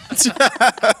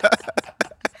 like-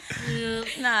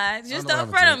 Nah, just know what don't happened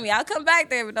front to of it. me. I'll come back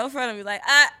there, but don't front of me. Like,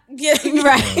 get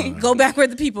Right. Go back where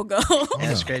the people go.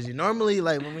 That's crazy. Normally,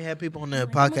 like when we have people on the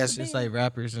podcast, it's like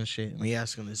rappers and shit. We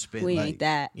ask them to spit. We like, ain't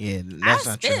that. Yeah, I that's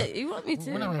not true. spit. You want me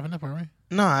We're not to? wrapping up, are we?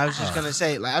 No, I was just gonna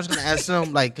say, like, I was gonna ask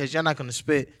them, like, cause y'all not gonna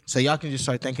spit, so y'all can just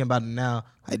start thinking about it now,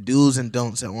 like do's and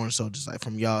don'ts at Orange Soldiers, like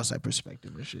from y'all's like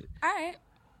perspective and shit. All right.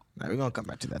 Like, we're gonna come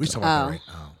back to that. We though. talking about Oh. that, right?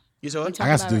 Oh. You saw it? Talk I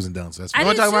got about some do's it. and don'ts. That's I You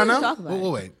wanna did talk about too. it now? Talk about Wait, it.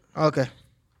 wait, wait. Okay.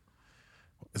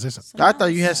 Is there some? I thought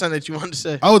you had something that you wanted to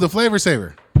say. Oh, the flavor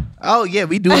saver. Oh yeah,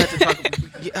 we do have to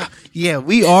talk. Yeah,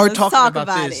 we are Let's talking talk about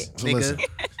about this, So nigga. listen,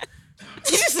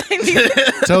 Did you say me?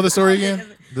 tell the story again.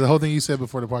 The whole thing you said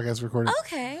before the podcast recorded.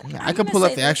 Okay. Yeah, I'm I can gonna pull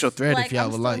up say the this, actual thread if y'all I'm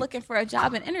would still like. looking for a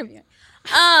job and interviewing.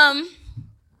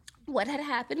 What had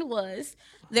happened was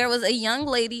there was a young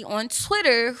lady on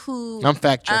Twitter who I'm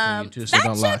fact checking you too, so fact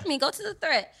don't lie. check me. Go to the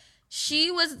thread.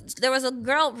 There was a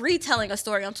girl retelling a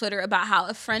story on Twitter about how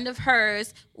a friend of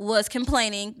hers was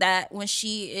complaining that when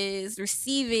she is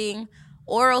receiving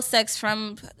oral sex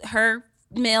from her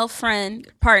male friend,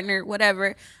 partner,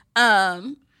 whatever,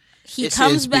 he It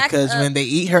comes says back because up- when they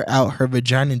eat her out, her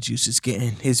vagina juice is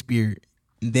getting his beard.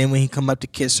 And then when he come up to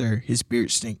kiss her, his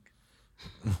beard stink.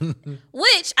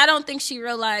 which I don't think she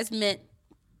realized meant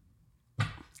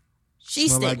she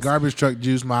Smell stinks. like garbage truck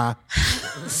juice, my.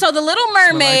 So the Little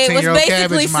Mermaid was 10-year-old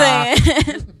basically cabbage,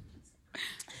 saying,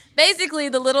 basically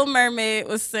the Little Mermaid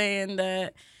was saying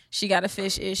that she got a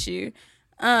fish issue.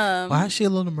 Why is she a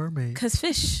Little Mermaid? Cause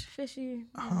fishy.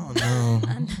 Oh no!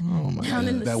 Oh my Down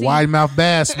in god! the That sea. wide mouth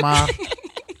bass, ma.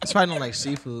 That's why I don't like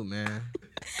seafood, man.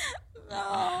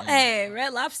 Oh, hey,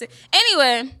 Red Lobster.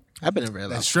 Anyway, I've been in Red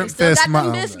That Lobster. shrimp still fest, got ma.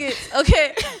 them biscuits.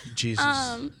 Okay. Jesus.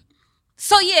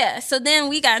 So then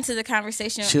we got into the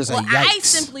conversation. She was well, like, I "Yikes."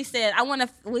 simply said,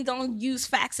 we're gonna use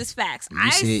facts as facts. You I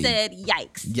said- said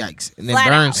yikes. Yikes! And then Flat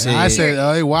Burn out. said, I said,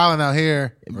 oh, they wilding out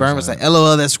here. Burn was like,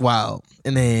 "LOL, that's wild."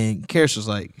 And then Karris was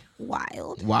like,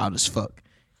 Wild. "Wild as fuck."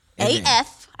 And then-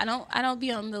 AF. I don't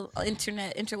be on the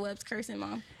interwebs cursing,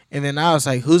 mom. And then I was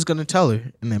like, "Who's gonna tell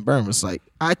her?" And then Burn was like,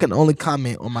 "I can only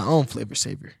comment on my own flavor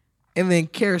saver." And then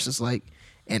Karris is like,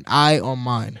 "And I on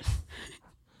mine."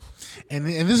 And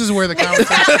this is where the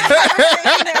conversation.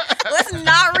 Let's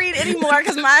not read anymore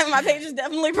because my page is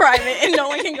definitely private and no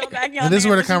one can go back on. And this is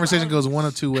there. where the conversation goes one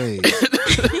of two ways.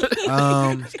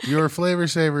 Your flavor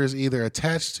saver is either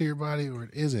attached to your body or it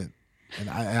isn't. And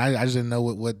I just didn't know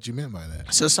what you meant by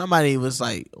that. So somebody was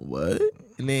like, "What?"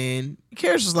 And then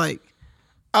Karris was like,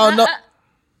 "Oh no."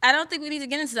 I don't think we need to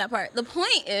get into that part. The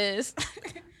point is,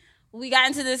 we got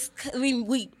into this.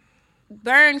 We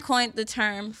Burn coined the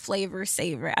term flavor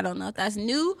saver. I don't know if that's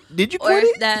new. Did you or coin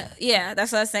if it? that? Yeah,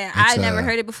 that's what I was saying. I never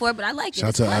heard it before, but I like it. Shout out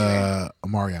It's to clever.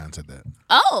 Amarion said that.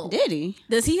 Oh, Did he?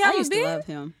 does he have I a used to beard? love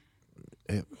him.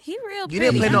 He real pretty. You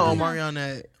didn't play no I don't know. Omari on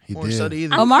that He orange did. soda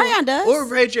either. Oh, Marion does. Or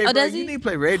Ray J, bro. does You he? need to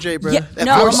play Ray J, bro. Yeah, That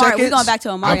no, 4 Omari. seconds. We're going back to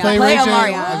I Omarion. play Play Ray J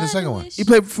Omarion. on the second one. You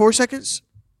played for 4 seconds?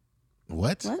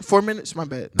 What? 4 minutes? My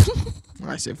bad.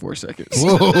 I said 4 seconds.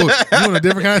 Whoa, you want a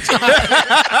different kind of time?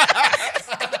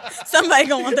 Somebody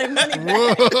gonna want their money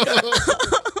back.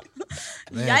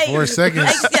 Man, 4 seconds.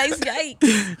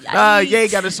 Yikes. Ye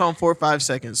got us on 4 or 5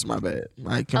 seconds. My bad.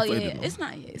 I Oh conflated yeah, them. it's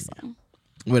not Ye's song.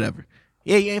 Whatever.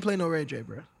 Yeah, you ain't playing no Ray J,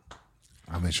 bro.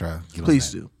 I'll make sure I get on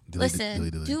Please that. do. Delete it, Listen,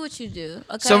 delete it. do what you do.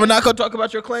 Okay. So we're not gonna talk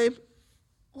about your claim.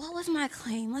 What was my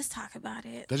claim? Let's talk about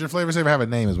it. Does your flavor saver have a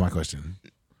name? Is my question.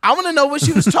 I want to know what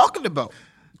she was talking about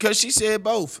because she said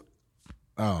both.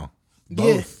 Oh, Yeah.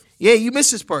 both. Yeah, you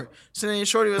missed this part. So then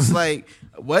Shorty was like,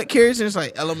 "What, Karris?" And it's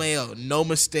like, "LMAO, no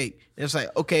mistake." And it's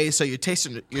like, "Okay, so you're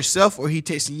tasting yourself or he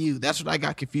tasting you?" That's what I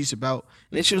got confused about.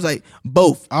 And then she was like,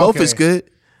 "Both. Both is Okay.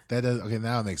 good." That does. Okay,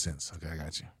 now it makes sense. Okay, I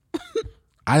got you.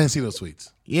 I didn't see those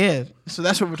tweets. Yeah. So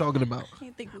that's what we're talking about. I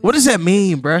can't think What does that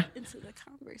mean, bruh? into the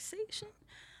conversation?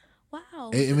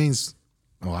 Wow. It means.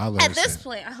 Oh, I'll let At her this say.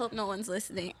 point, I hope no one's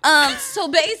listening. So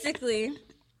basically,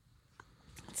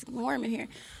 it's warm in here.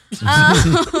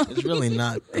 It's really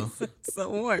not. Though. It's so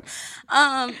warm.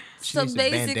 So needs a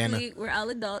bandana. basically, we're all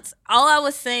adults. All I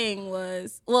was saying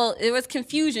was, well, it was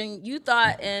confusion. You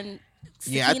thought and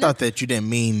Yeah, I Sakina- thought that you didn't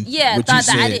mean. Yeah, what thought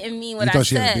you that I said. didn't mean You what I thought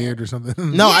she said. had a beard or something?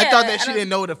 No, I Yeah, thought that I she don't- didn't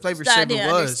know what a flavor I saver didn't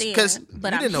was understand, because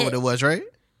but you I'm didn't know what hip. it was, right?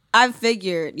 I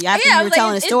figured. Yeah, after Yeah, you were like,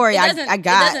 telling the story, I doesn't- got It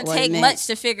doesn't what take it meant. much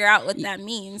to figure out what that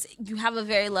means. You have a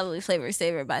very lovely flavor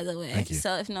saver, by the way. Thank you.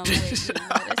 So if no one would notice,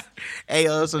 Hey,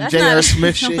 some That's J.R. not- Smith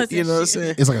that shit. wasn't You know what I'm shit.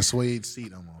 saying? It's like a suede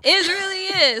seat almost. it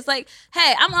really is. Like,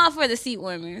 hey, I'm all for the seat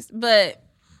warmers, but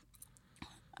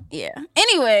yeah.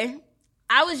 Anyway,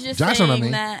 I was just Josh know what I saying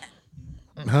mean. that.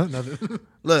 Huh? Nothing.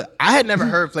 Look, I had never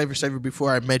heard flavor saver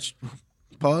before I met you.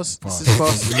 Pause. Pause. This is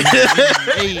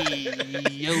pause.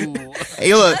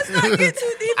 Hey, look.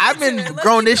 I've been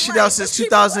growing this shit out since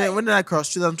 2000. When did I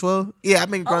cross? 2012? Yeah, I've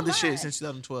been growing this shit since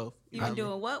 2012. You been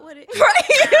doing what with it?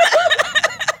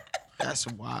 That's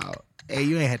wild. Hey,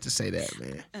 you ain't had to say that,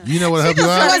 man. You know what help you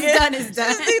out? What's done is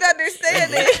done. Need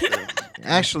understanding.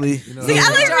 Actually, See, I like when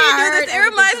you do this. It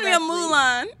reminds me of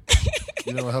Mulan.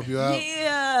 You know what help you out?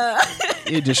 Yeah.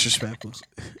 you're disrespectful.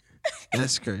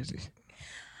 That's crazy.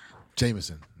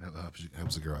 Jameson. That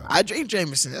helps a girl out. I drink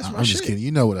Jameson. That's my I'm shit. just kidding.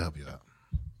 You know what'll help you out.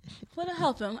 What'll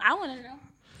help him? I want to know.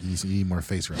 You need more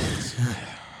face rubs.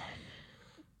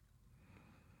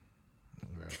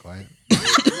 Very quiet.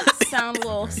 Sound a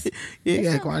little. Yeah, It's yeah,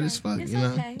 okay. quiet as fuck. It's You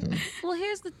know. okay. Well,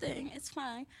 here's the thing. It's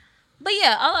fine. But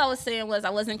yeah, all I was saying was I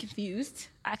wasn't confused.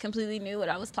 I completely knew what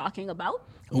I was talking about.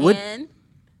 What- And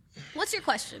what's your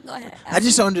question? Go ahead. I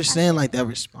just don't understand like that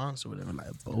response or whatever. Like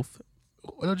both.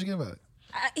 What don't you get about it?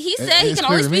 He said he it's can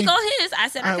only clear to speak me. on his. I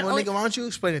said All I right, can well, only. nigga, why don't you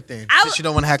explain it then? I Since you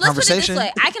don't want to have let's put it conversation. this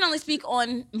way. I can only speak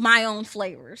on my own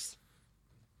flavors,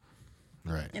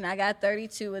 Right. and I got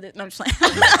 32 with it. No, I'm just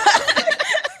playing.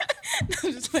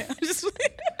 I'm just playing. I'm just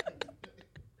playing.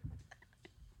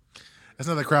 That's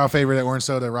another crowd favorite at Orange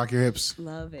Soda. Rock Your Hips.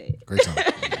 Love it. Great song.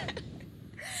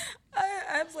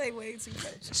 I play way too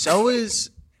much. So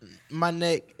is my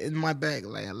neck and my back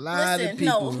like a lot of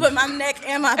people. No, but my neck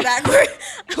and my back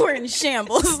were in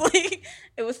shambles. Like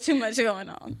it was too much going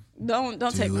on. Don't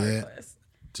take my request.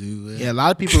 Do it. Yeah, a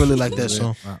lot of people really like that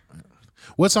song.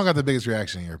 What song got the biggest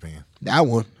reaction in your opinion? That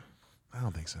one. I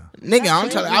don't think so. Nigga, I'm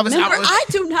telling you, I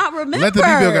do not remember. Let the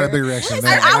people got a big reaction.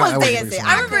 I was dancing.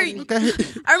 I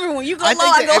remember when you go low,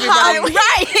 I go high.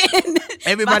 Right.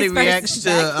 Everybody Vice versa, reacts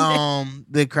to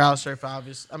the crowd surf,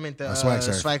 obviously. I mean the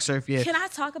swag surf. Yeah. Can I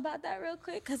talk about that real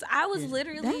quick? Because I was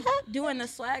literally doing the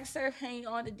swag surf, hanging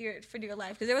on to for dear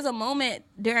life. Because there was a moment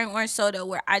during Orange Soda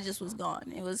where I just was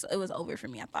gone. It was over for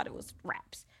me. I thought it was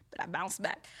raps, but I bounced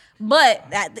back. But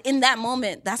in that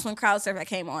moment, that's when crowd surf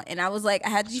came on, and I was like, I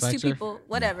had these two people,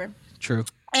 whatever. True.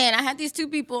 And I had these two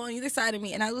people on either side of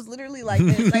me, and I was literally like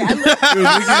this. Like I was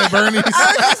just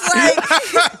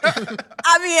like,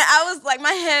 I was like,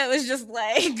 my head was just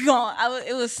like gone.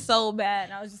 It was so bad.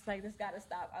 And I was just like, this gotta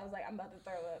stop. I was like, I'm about to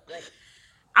throw up. Like,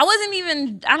 I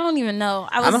don't even know.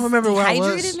 I don't remember where I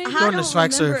was maybe? doing the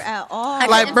swag surf at all. I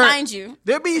couldn't find you.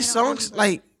 There be songs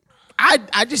like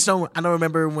I just don't. I don't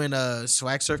remember when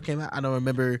Swag Surf came out. I don't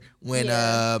remember when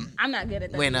I'm not good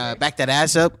at that. When either. Back That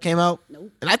Ass Up came out. Nope.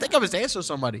 And I think I was dancing with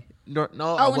somebody. No,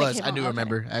 I was. I do on,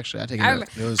 remember. Actually, I take it. I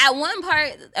remember. It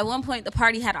At one point, the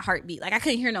party had a heartbeat. Like I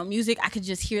couldn't hear no music. I could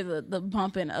just hear the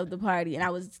bumping of the party, and I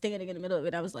was standing in the middle of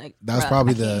it. I was like, that was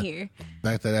probably the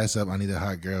Back That Ass Up. I Need a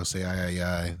Hot Girl. Say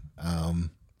aye.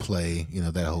 Play,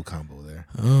 that whole combo there.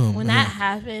 When that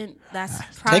happened, that's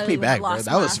probably Take me back, bro.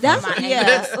 That was fun. fun. Run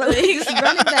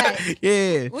it back.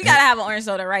 Yeah. We gotta have an Orange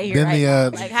Soda right here. Then now.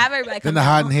 Like have everybody. Then come the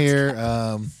Hot in down.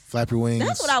 Hair, Flap Your Wings.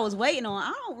 That's what I was waiting on.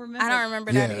 I don't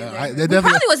remember. that either. We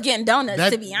probably was getting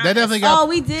donuts, to be honest. That definitely got.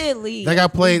 We did leave. That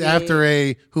got played after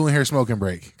a Who in Here smoking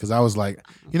break because I was like,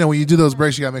 when you do those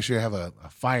breaks, you gotta make sure you have a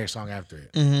fire song after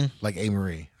it, like A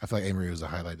Marie. I feel like A Marie was a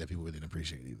highlight that people didn't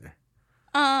appreciate either.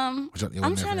 I'm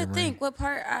trying to think what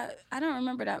part I don't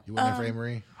remember that. You wasn't there for A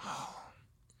Marie?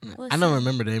 I don't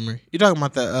remember the Emery. You talking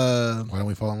about the Why Don't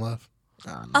We Fall in Love?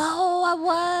 Oh, I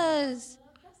was.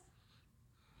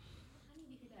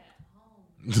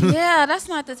 Yeah, that's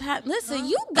not the time. Listen,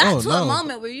 you got a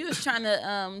moment where you was trying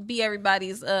to be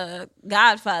everybody's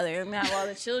godfather and have all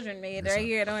the children made right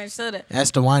here at Orange Soda.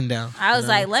 That's the wind down. I was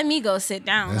like, let me go sit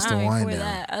down. That's the wind down.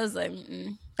 That. I was like,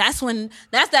 that's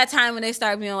that time when they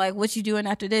start being like, what you doing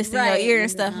after this in your ear and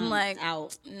stuff. I'm like,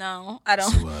 out. No, I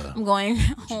don't. I'm going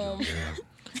home.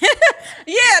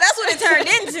 Yeah, that's what it turned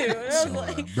into. I was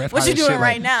like, what you doing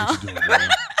right now?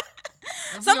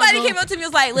 Somebody came up to me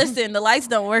and was like, listen, the lights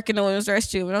don't work in the women's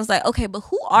restroom. And I was like, okay, but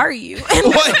who are you? Wait. Hold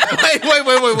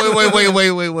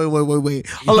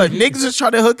on, niggas is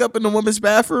trying to hook up in the women's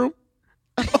bathroom?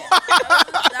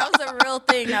 That was a real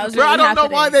thing. That was Bro, really I don't know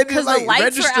why they didn't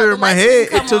register in my head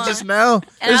until just now.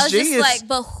 And it's I was genius. just like,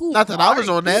 but who? Not that I was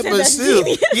on that, but still.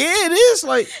 Yeah, it is.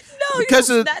 Like, no, because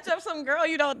you snatch up some girl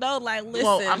you don't know. Like, listen.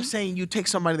 Well, I'm saying you take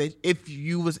somebody that, if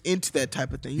you was into that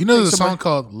type of thing. There's a song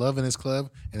called Love in This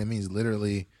Club, and it means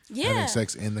literally having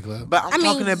sex in the club. But I'm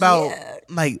talking about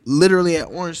like literally at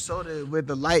Orange Soda where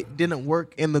the light didn't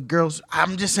work and the girls.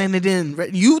 I'm just saying they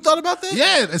didn't. You thought about that?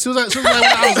 Yeah, as soon as I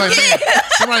was like, man,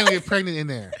 somebody gonna get pregnant in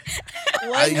there.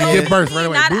 You give birth right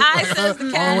away. Not I, says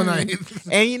the cat. All one night.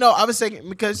 And I was thinking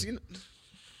because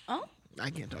I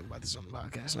can't talk about this on the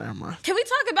podcast. Never mind. Can we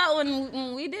talk about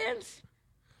when we danced?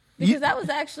 Because that was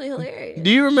actually hilarious. Do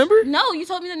you remember? No, you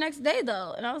told me the next day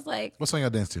though, and I was like, what song y'all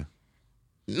dance to?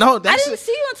 No, I didn't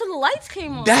see you until the lights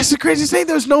came on. That's the crazy thing.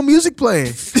 There's no music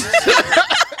playing.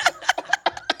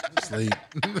 I'm asleep.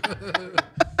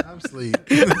 I'm asleep.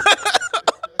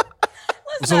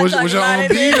 So was y'all on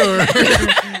beat or?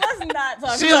 Let's not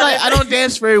talk She was about like, it. I don't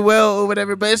dance very well or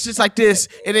whatever, but it's just like this.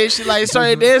 And then she like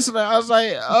started dancing. I was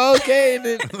like, okay. And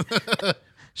then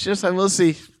she was like, we'll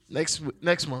see next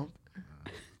month.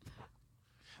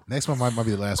 Next one might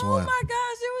be the last one. Oh my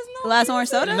gosh, there was no Last Orange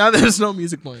Soda? Now there's no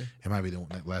music playing. It might be the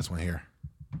last one here.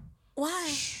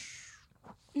 Why?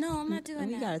 No, I'm not doing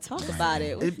We that. gotta talk about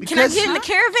it. Can I get in the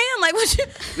caravan? Like, what you?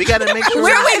 We gotta make sure.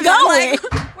 Where we going?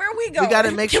 Where are we going? We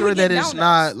gotta make Can sure we that get it's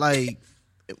donuts? not like.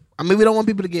 I mean, we don't want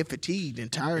people to get fatigued and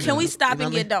tired. Can we stop you know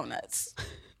and what I get donuts?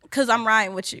 Cause I'm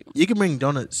riding with you. You can bring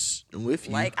donuts with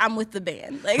you. Like I'm with the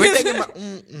band. Like, we're thinking about.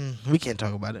 We can't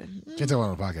talk about it. Can't talk about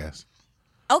it on the podcast.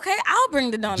 okay, I'll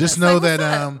bring the donuts. Just know Like, that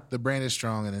what's up? the brand is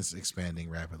strong and it's expanding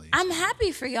rapidly. I'm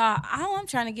happy for y'all. All I'm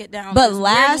trying to get down. But is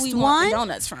last where do we want one? the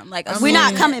donuts from? Like We're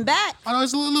not coming back. Oh no,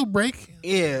 it's a little break.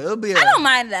 Yeah, it'll be. I don't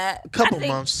mind that. Couple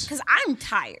months. Because I'm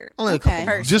tired. Only a Okay.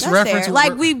 couple. Just That's reference fair.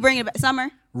 Like we bring it back.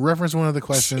 Summer. reference one of the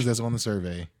questions that's on the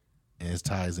survey, and it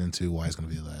ties into why it's going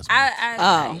to be the last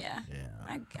one. Yeah.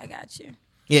 I got you.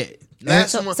 Yeah.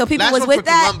 So people was with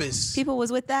that. Columbus. People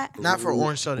was with that. Not for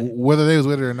orange soda. Whether they was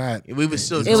with it or not, We was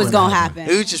still. It was gonna happen.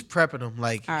 We was just prepping them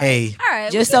like, All right. hey. All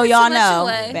right, Just we so give y'all too much know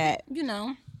away, that- you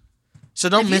know. So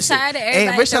don't If you miss it. tired of Hey, everybody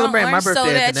we're throwing celebrating my orange birthday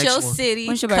soda at the at next your one. city.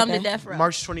 When's your Come to birthday? Death Row.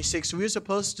 March 26th. We were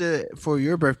supposed to for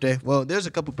your birthday. Well, there's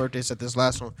a couple birthdays at this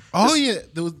last one. oh yeah,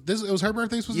 it was her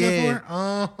birthday. Supposed to be Yeah. for?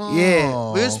 Oh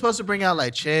Yeah, we were supposed to bring out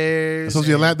like chairs. It's supposed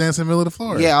to be a lap dance in the middle of the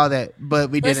floor. Yeah, all that, but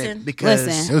we Listen. didn't because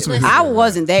It was some I people.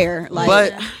 wasn't there. Like,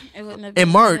 But It wouldn't have been in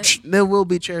March there will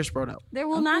be chairs brought out. there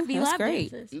will not be that's lap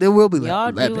great. dances. There will be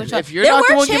Y'all lap do what dance. y'all- If you're There not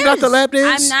the were one giving out the chairs. lap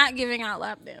dance, I'm not giving out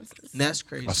lap dances. that's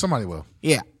crazy. Oh, somebody will.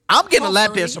 Yeah, I'm getting a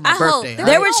lap Hopefully. dance on my I hope. birthday. There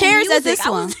there alright? were no chairs at music. this I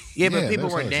one. was- Yeah, but Yeah, people there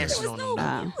was weren't no dancing There on was them.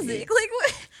 no though. music. Like,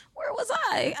 where was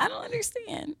I? I don't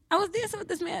understand. I was dancing with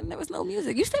this man and there was no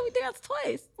music. You said we danced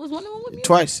twice. Was one of them with music?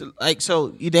 Twice, like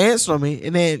so, you danced on me,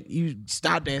 and then you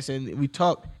stopped dancing. And we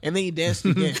talked, and then you danced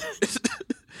again.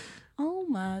 Oh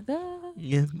my God.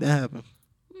 Yeah, that happened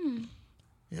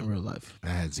in real life. I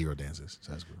had 0 dances.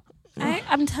 So that's cool.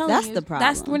 I'm telling That's you. the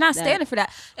problem. We're not That- standing for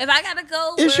that. If I gotta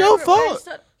go, It's your fault.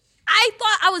 I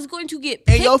thought I was going to get And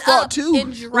picked your fault, up too.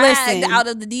 and dragged Listen, out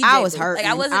of the DJ. I was booth. hurt. Like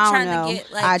I wasn't don't trying know. to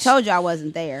get like. I told you I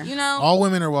wasn't there. You know, All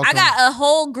women are welcome. I got a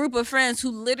whole group of friends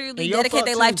who literally And your dedicate fault,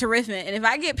 their too. life to riffing, and if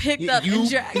I get picked up You- and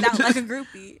dragged out like a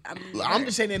groupie, I'm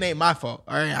just saying it ain't my fault.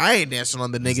 All right, I ain't dancing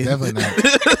on the nigga. Definitely not.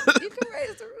 You can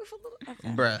raise the roof a little.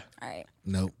 Okay. Bruh. All right.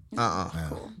 Nope. No.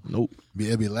 Nope.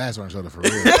 It'll be the last orange soda for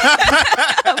real.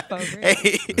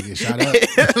 Hey. You'll get shot up.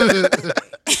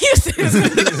 You seriously?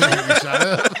 Get shot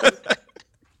up.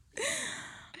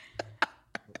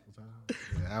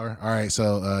 Hour. All right,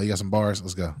 so you got some bars.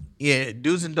 Let's go. Yeah,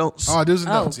 do's and don'ts. Oh, do's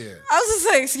and don'ts. Yeah. I was just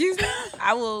like, excuse me.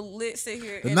 I will sit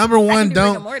here. The and number I one, can do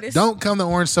rigor mortis. don't come to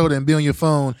orange soda and be on your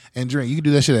phone and drink. You can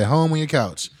do that shit at home on your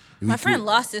couch. My friend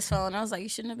lost his phone. I was like, you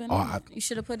shouldn't have been. Oh, on it. You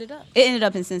should have put it up. It ended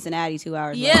up in Cincinnati 2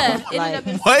 hours Yeah, later. it ended up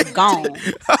in What? Gone.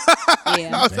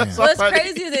 Yeah. Damn. What's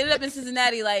crazy is it ended up in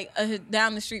Cincinnati, like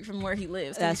down the street from where he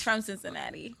lives. 'Cause he's from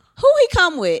Cincinnati. Who he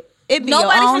come with? It be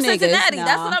Nobody your own from niggas. Cincinnati. Nah.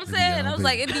 That's what I'm It be saying. your I own was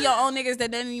like, people. it'd be your own niggas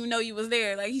that didn't even know you was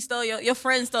there. Like he stole your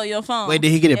friend stole your phone. Wait, did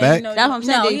he get it And back? you know That's what I'm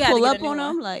saying. no, Did he had to pull get a up new on one.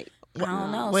 him? Like, I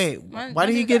don't know. Wait, One- why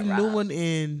did one he dude get a got new robbed. one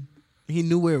and he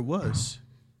knew where it was?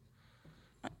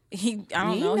 I don't He know.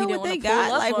 know He didn't what want they to pull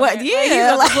got. up Like, on what? it. Yeah, he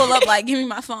was like- to pull up. Like, give me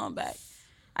my phone back.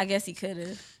 I guess he could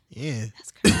have. Yeah.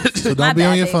 So My don't be on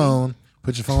bad, your baby. phone.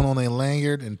 Put your phone on a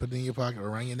lanyard and put it in your pocket or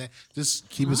around your neck. Just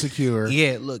keep it secure.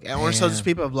 Yeah, look, at Orange Soda's And-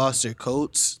 people have lost their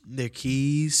coats, their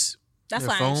keys, That's their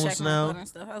why I ain't phones checked my now. phone and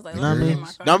stuff. I was like, You know what I let me mean? get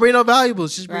my phone. Don't bring no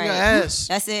valuables. Just bring your Right. ass.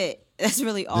 That's it. That's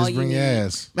really all Just you bring need. your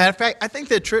ass. Matter of fact, I think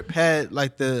that trip had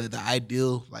like the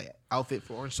ideal like outfit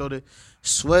for Orange Soda: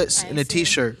 sweats I and a ain't seen it.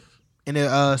 t-shirt and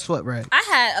a sweat rag. I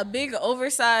had a big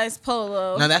oversized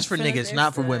polo. Now, that's for the niggas,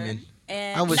 not for Dixon. women.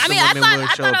 And I wish I the mean, I women thought would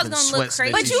I show thought I up was in gonna look sweats and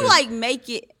a crazy. But you t-shirt. like make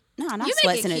it. No, not You make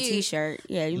sweats it and a cute. t-shirt.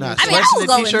 Yeah, you Nah, make I it mean, I Sweats will and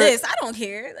a go in t-shirt? this. I don't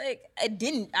care. Like it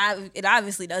didn't. It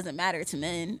obviously doesn't matter to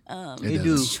men. It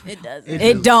do. It doesn't.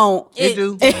 It don't. It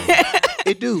do.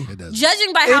 It do. It doesn't.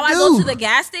 Judging by It how I go do. to the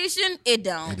gas station, it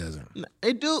don't. It doesn't.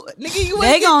 It do. Nigga, you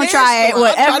They ain't gonna get try danced it on. I'm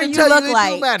whatever trying to you tell look it do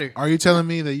like. matter. Are you telling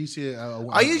me that you see?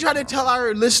 Are you trying to tell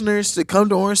our listeners to come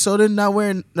to Orange Soda and not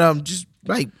wearing just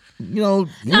like No,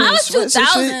 I was sweats and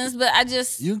shit? 2000s, but I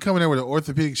just You can come in there with an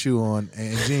orthopedic shoe on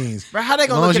and jeans. Bro, how they As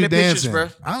gonna long look as at you the pictures, dancing. bro?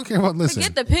 I don't care about listen.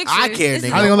 forget the pictures. I care, This is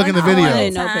nigga. How they gonna look in the one video? I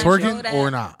didn't know time. pictures. Show Twerking that. or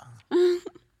not?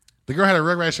 The girl had a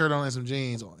Rugrat shirt on and some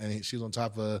jeans, and she was on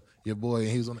top of your boy, and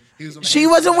he was on. She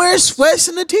wasn't wearing sweats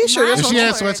and a t-shirt. My That's If what she I'm had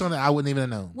Lord. sweats on it, I wouldn't even have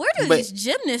known. Where do But- these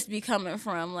gymnasts be coming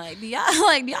from? Like, do y'all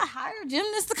hire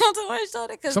gymnasts to come to Orange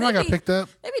Soda? Cause Somebody got picked up.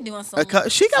 They be doing something.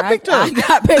 She got I picked up.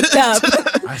 got picked up.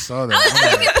 I saw I was that.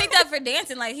 trying to get picked up for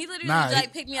dancing. Like he literally Nah,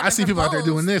 like picked me up. I and see people out there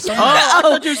doing proposed. this. Oh, I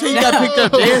thought you said you got picked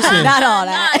up dancing. Not all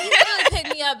Nah, that. he literally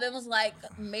picked me up and was like,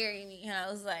 "Marry me," and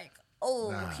I was like,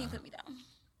 "Oh, can you put me down?"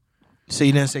 So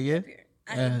you didn't say yeah?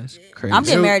 I That's did. crazy. I'm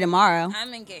getting married tomorrow.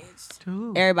 I'm engaged.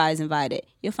 Everybody's invited.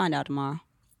 You'll find out tomorrow.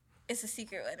 It's a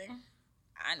secret wedding.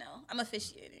 I know. I'm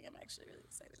officiating. I'm actually really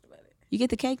excited about it. You get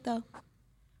the cake though.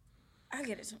 I'll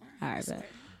get it tomorrow. All right, I swear. bet.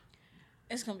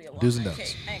 It's gonna be a Do's and walnut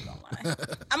don'ts. cake. I ain't gonna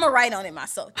lie. I'm gonna write on it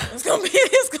myself.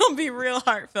 It's gonna be real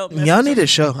heartfelt. Y'all need a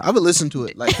show. I would listen to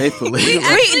it like faithfully.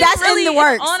 Actually, that's in the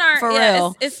works, On our, for yeah,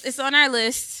 real. It's on our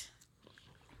list.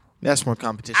 That's more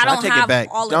competition. I don't take have it back.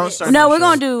 all of Don't it. start No, we're show.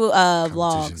 gonna do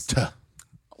vlogs. Tuh,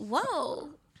 Whoa.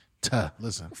 tuh.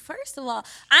 Listen, First of all,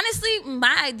 honestly,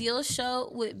 my ideal show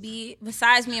would be,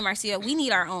 besides me and Marcia, we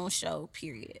need our own show,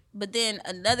 period. But then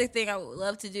another thing I would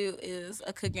love to do is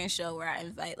a cooking show where I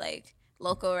invite like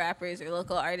local rappers or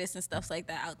local artists and stuff like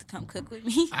that out to come cook with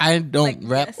me. I don't Like,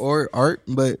 rap yes. or art,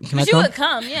 but can I But you come? would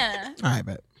come, yeah. All right,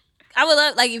 bet. I would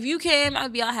love, like, if you came, I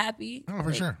would be all happy. Oh,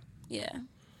 for sure. Yeah.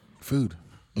 Food.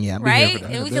 Yeah, I'll be Right? here for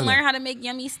that. And we can learn how to make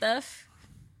yummy stuff.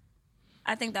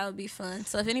 I think that would be fun.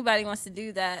 So if anybody wants to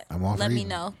do that, I'm all let for me eating.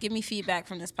 know. Give me feedback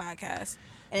from this podcast.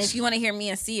 And if you want to hear me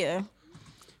and Sia,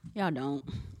 Y'all don't.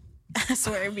 I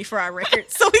swear it'd be for our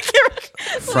records. So we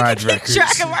can, Fried keep records.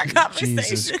 track of our conversations.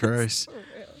 Jesus Christ.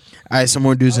 All right, some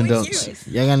more do's and we don'ts. cute.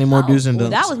 Y'all got any more do's and Well,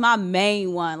 don'ts? that was my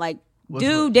main one. Like, What's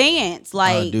do what? dance.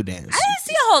 Like, do dance. I didn't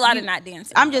see a whole lot of not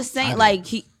dancing. I'm just saying, like,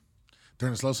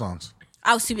 During the slow songs,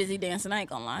 I was too busy dancing. I ain't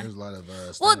gonna lie. there's a lot of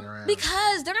Well, standing around.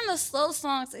 because during the slow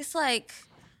songs, it's like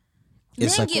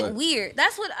It's men like get what? weird.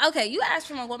 That's what. Okay, you asked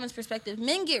from a woman's perspective.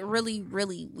 Men get really,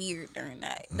 really weird during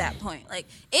that point. Like,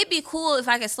 it'd be cool if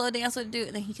I could slow dance with a dude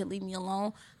and then he could leave me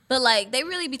alone. But like, they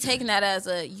really be taking that as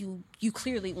a you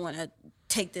clearly want to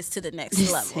take this to the next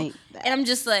level. Take that. And I'm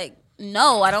just like,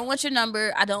 no, I don't want your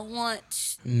number. I don't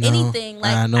want No, anything.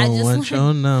 Like, I don't just want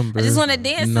your number. I just want to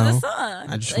dance to the No, song.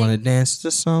 I just Like, want to dance to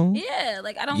the song. Yeah,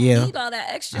 like I don't Yeah. need all that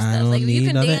extra I stuff. don't Like if you need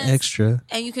can all dance that extra.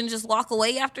 and you can just walk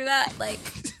away after that, like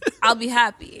I'll be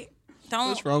happy. Don't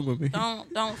What's wrong with me?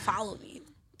 don't follow me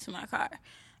to my car.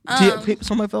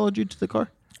 Somebody followed you to the car?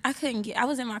 I couldn't get. I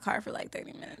was in my car for like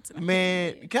 30 minutes. And I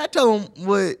Man, can I tell them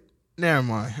what? Never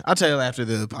mind. I'll tell you after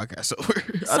the podcast's over.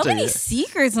 I'll so tell many you.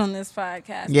 secrets on this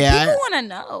podcast. Yeah, People I- want to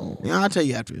know. Yeah, I'll tell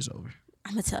you after it's over.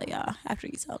 I'm gonna tell y'all after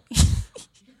you tell me.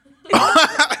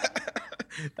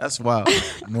 That's wild.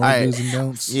 More All right. do's and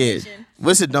don'ts. Yeah.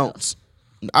 What's the don'ts?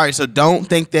 All right, so don't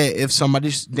think that if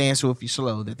somebody's dancing with you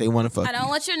slow that they want to fuck I don't you.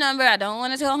 want your number. I don't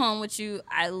want to go home with you.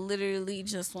 I literally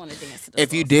just want to dance to the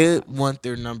If you slow did want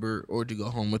their number or to go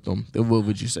home with them, then what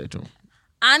would you say to them?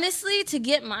 Honestly, to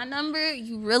get my number,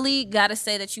 you really gotta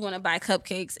say that you want to buy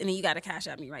cupcakes, and then you gotta cash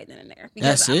out me right then and there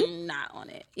because That's it? I'm not on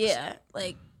it. Yeah,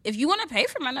 like if you want to pay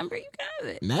for my number, you can have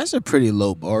it. That's a pretty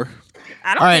low bar.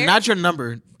 I don't All right, care. not your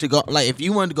number to go. Like if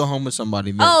you wanted to go home with somebody,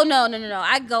 then Oh no!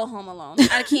 I go home alone.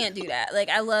 I can't do that. Like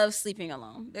I love sleeping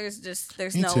alone. There's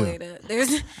Me no too. way to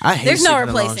there's I hate there's no sleeping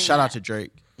alone. replacing. Shout out that. to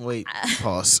Drake. Wait,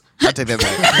 pause. I take that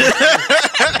back.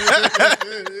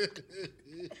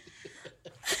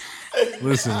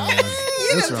 Listen, man.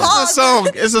 That's right. It's a song.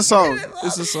 It's a song.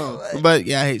 It's a song. But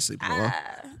yeah, I hate sleeping alone.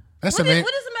 That's What the man.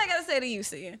 does somebody gotta say to you,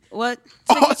 Sia? what?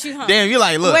 To get you home. Damn, you're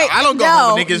like, look, Wait, I don't go no,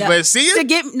 home with niggas, no. but see To it.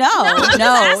 get no, I'm just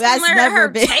asking that's her never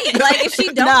been. take. Like if she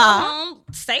don't Nah. go home,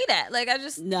 say that. Like I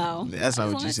just No. That's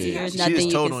not what you There's said. There's She nothing just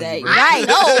you told can on say. you, bro. Right?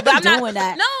 No, but I'm not doing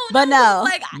that. No, but no.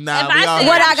 Like Nah, if we I all say heard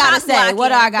What I'm I gotta cock say? What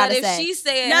do I blocking, gotta but if say? she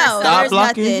said No, herself- Stop there's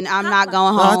blocking? nothing. I'm not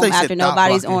going I thought home you said after thought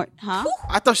nobody's blocking. on. Huh?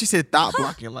 I thought she said thought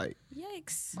blocking. Like,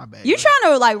 Yikes. my bad. You trying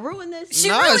to like ruin this? She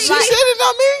Nah, really she like- said it,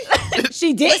 not me.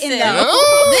 She didn't Listen,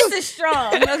 though. this is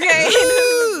strong, okay?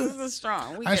 this is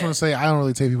strong. We I just good. want to say I don't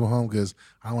really take people home because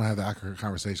I don't want to have the awkward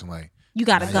conversation like You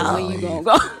gotta I go. gotta When you leave. gonna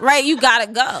go? Right, you gotta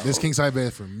go. this king side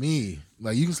bed for me.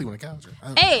 Like you can sleep on the couch.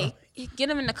 Hey, get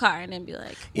him in the car and then be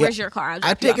like, "Where's your car?" I'll I drop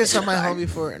you off taken at the somebody car. home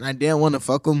before, and I didn't want to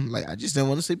fuck them. Like, I just didn't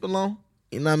want to sleep alone.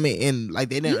 You know what I mean? And like,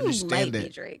 they didn't You understand might be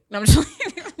that. Drake. No, I'm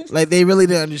just Like, they really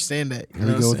didn't understand that. You Here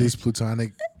know we go what with I'm these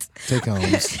platonic take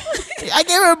homes. saying? I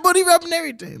gave her a booty rub and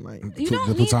everything. Like, You don't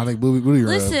The need- platonic booty rub.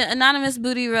 Listen, anonymous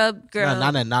booty rub girl.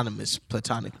 not anonymous,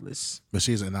 platonic list. But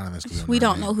she's anonymous. We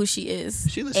don't know who she is.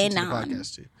 She listens to the Anon.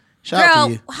 podcast too. Shout out to Girl,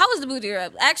 you. how was the booty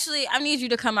rub? Actually, I need you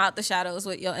to come out the shadows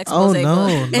with your Oh expose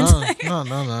no, book.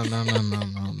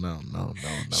 no.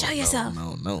 Show yourself.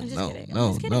 No.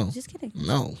 I'm just kidding.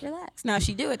 No. Relax. Now, if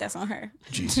she do it, that's on her.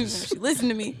 Jesus. If she listen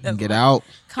to me. That's Get on her. out.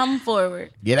 Come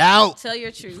forward. Get out. Tell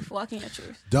your truth. Walk in your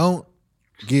truth. Don't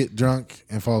get drunk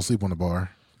and fall asleep on the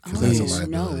bar because that's a Please,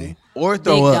 liability. Or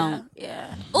throw Big up. don't.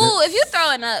 Yeah. Ooh, if you're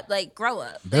throwing up, like, grow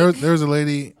up. There was a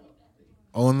lady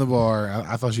on the bar.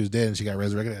 I thought she was dead and she got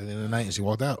resurrected at the end of the night and she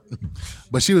walked out.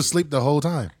 But she was asleep the whole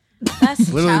time. That's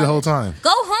Literally the whole childish. time.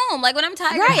 Go home. Like when I'm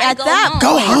tired, Right, I at go that home.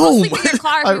 Go Like, home. Sleep in your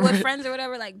car if you're Like, with friends or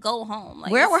whatever. Like go home.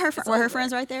 Like Where it's- were her it's were her over.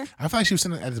 friends right there? I felt like she was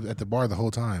sitting at the bar the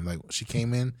whole time. Like she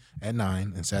came in at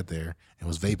 9 and sat there and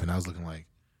was vaping. I was looking like,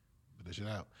 put this shit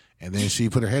out. And then she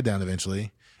put her head down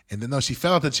eventually. And then no, she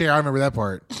fell out the chair. I remember that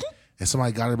part. And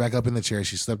somebody got her back up in the chair.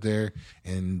 She slept there.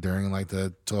 And during like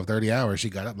the 12:30 hour,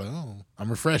 she got up like, oh, I'm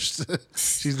refreshed.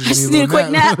 She's Just need a quick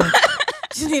nap.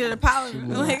 She needed a power.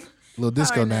 Like little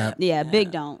disco power nap. Yeah, big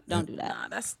don't do that.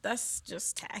 nah, that's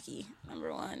just tacky.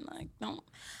 Number one, like don't.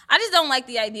 I just don't like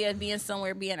the idea of being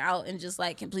somewhere, being out, and just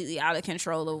like completely out of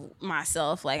control of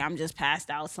myself. Like I'm just passed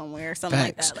out somewhere or something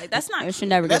Facts. like that. Like that's not. It should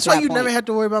never get That's to why that you point. never have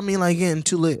to worry about me like getting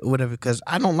too lit or whatever, because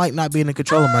I don't like not being in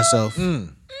control of myself.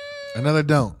 Another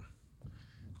don't.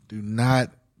 Do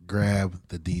not grab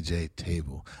the DJ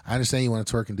table. I understand you want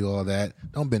to twerk and do all that.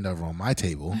 Don't bend over on my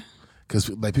table. Because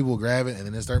like people will grab it and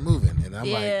then they start moving. And I'm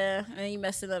like, and you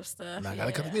messing up stuff. I got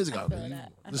to cut the music off. feel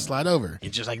that. Just slide over.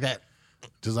 And just like that.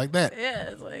 Just like that. Yeah,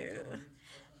 it's like.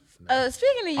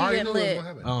 Speaking of you Already getting knew what was lit, gonna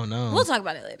happen. Oh no. we'll talk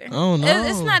about it later. Oh, no.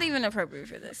 It's not even appropriate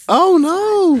for this. Oh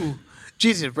no.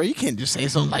 Jesus, bro, you can't just say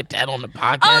something like that on the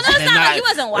podcast. Oh, no, it's and not like you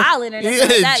wasn't wilding or anything Yeah,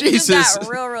 like that. You Jesus. just got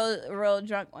real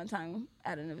drunk one time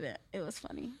at an event. It was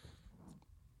funny.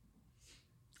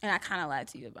 And I kind of lied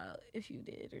to you about if you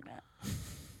did or not.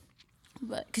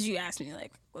 But, because you asked me,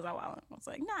 like, was I wilding? I was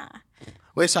like, nah.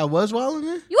 Wait, so I was wilding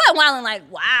then? You weren't wilding like,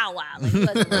 wow. Like, you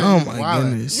wasn't Oh my Wildin'.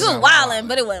 goodness. You was wilding,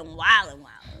 but it wasn't wilding.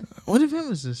 What event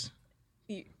was this?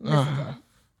 Ooh.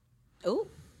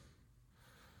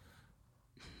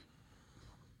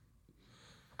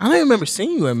 I don't even remember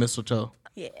seeing you at Mistletoe.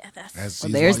 Yeah, that's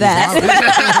There's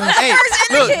that.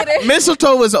 Hey, look,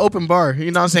 Mistletoe was an open bar.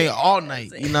 You know what I'm saying? All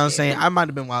night. You know what I'm saying? I might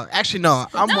have been wild. Actually, no.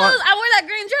 I wore that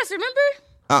green dress, remember?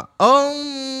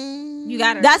 You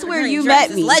got her. That's where you dress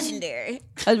met is me. legendary.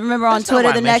 I remember on That's not why Twitter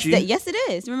I the met next you. day. Yes, it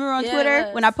is. Remember on Yes. Twitter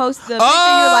when I posted the picture,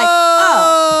 you're like,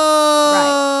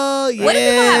 oh. yeah. What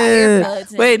if people have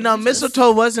earbuds in? Wait, no, You just-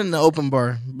 Mistletoe wasn't the open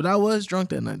bar, but I was drunk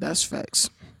that night. That's facts.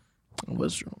 I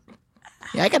was drunk.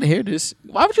 Yeah, I gotta hear this.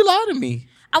 Why would you lie to me?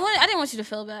 I didn't want you to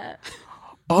feel bad.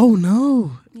 Oh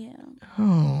no. Yeah.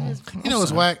 Oh. You know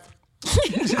what's whack?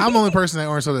 I'm the only person at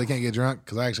Orange Soda that can't get drunk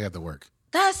because I actually have to work.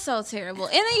 That's so terrible.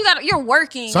 And then you're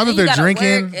working. So I'm and if you they're gotta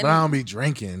drinking, work, but and- I don't be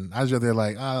drinking. I just rather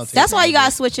like, oh, I'll take That's why you got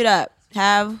gotta switch it up.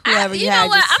 Have whoever you you have. know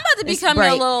what? just- I'm about to it's become your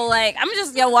break. little I'm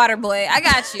just your water boy. I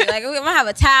got you. Like I'm gonna have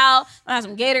a towel. I'm gonna have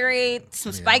some Gatorade,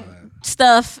 some Spike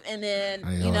stuff, and then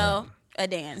I know a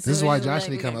dance. This is And why we're Josh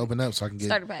like, need to come we're open up so I can get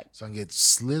Starter pack. so I can get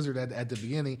slizzard at the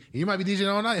beginning. You might be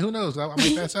DJing all night. Who knows? I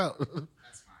might pass out.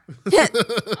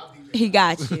 He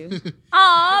got you.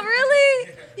 Oh,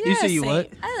 really? You say you what?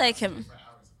 I like him.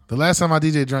 The last time I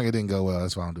DJ drunk, it didn't go well.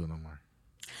 That's why I don't do it no more.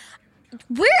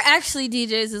 We're actually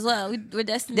DJs as well. We're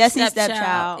Destiny's Destiny's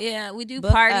Stepchild. Stepchild. Yeah, we do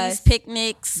Book parties, us.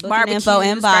 picnics, Booking barbecues, info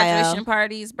in bio. graduation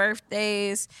parties,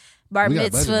 birthdays, bar We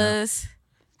got budget now. mitzvahs.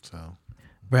 So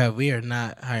Bruh, we are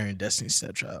not hiring Destiny's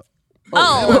Stepchild.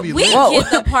 Oh, might be we lit. Whoa.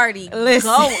 get the party Listen.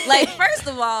 going. Like, first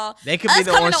of all, They could us be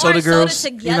the coming Orange to Soda girls.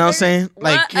 together, You know what I'm saying?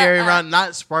 Like what? carry around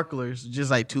not sparklers, just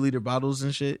like 2-liter bottles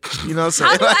and shit. You know what I'm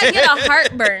saying? How do I get a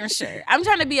heartburn shirt? I'm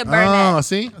trying to be a oh, Burnett.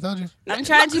 see, I told you. I'm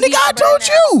trying to be Nigga, I a told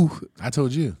Burnett. you. I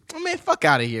told you. I mean, fuck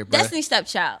out of here, bro. Destiny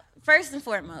Stepchild. First and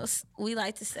foremost, we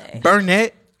like to say.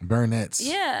 Burnett. Burnett's.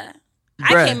 Yeah.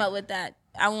 Bruh. I came up with that.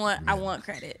 I want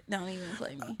credit. Don't even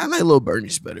play me. I like Lil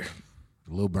Bernie's better.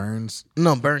 Lil Burns.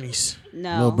 No, Bernie's.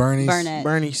 No. Lil Bernie's. Burnett.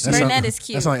 Bernie's. That's Burnett on- is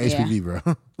cute. That's on Yeah. HPV, bro.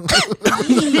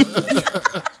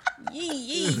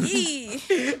 Yee.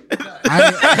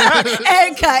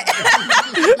 Haircut.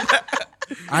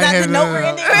 I That's the note we're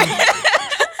in there.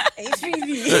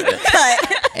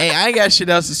 Hey, I ain't got shit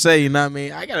else to say, you know what I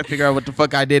mean? I gotta figure out what the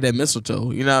fuck I did at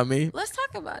Mistletoe, you know what I mean? Let's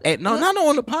talk about it. Hey, no, not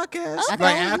on the podcast. Okay.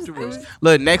 Like afterwards.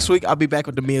 Look, next week I'll be back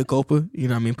with the Mea Culpa, you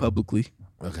know what I mean, publicly.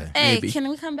 Okay. Hey, maybe. can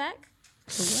we come back?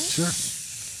 Sure.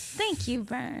 Thank you,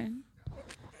 Vern.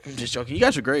 I'm just joking. You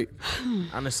guys are great.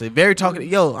 Honestly. Very talkative.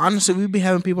 Yo, honestly, we be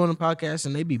having people on the podcast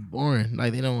and they be boring.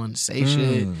 Like they don't want to say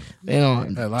shit. They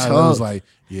don't A lot talk. of those like,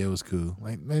 yeah, it was cool.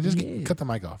 Like, man, just cut the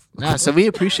mic off. Nah, so we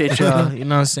appreciate y'all. You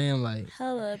know what I'm saying? Like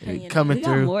Hello, opinion. coming We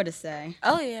got through. more to say.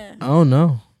 Oh yeah. Oh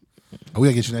no. We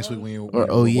gotta get you next week when you're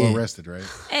oh, yeah. well rested, right?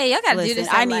 Hey, y'all gotta do Listen, this.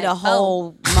 I at, need like, a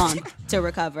whole month to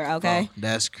recover, okay?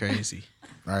 That's crazy.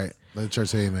 All right. Let the church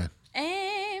say amen.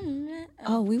 Amen.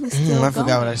 Oh, we were still I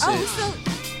forgot what I going. said. Oh, so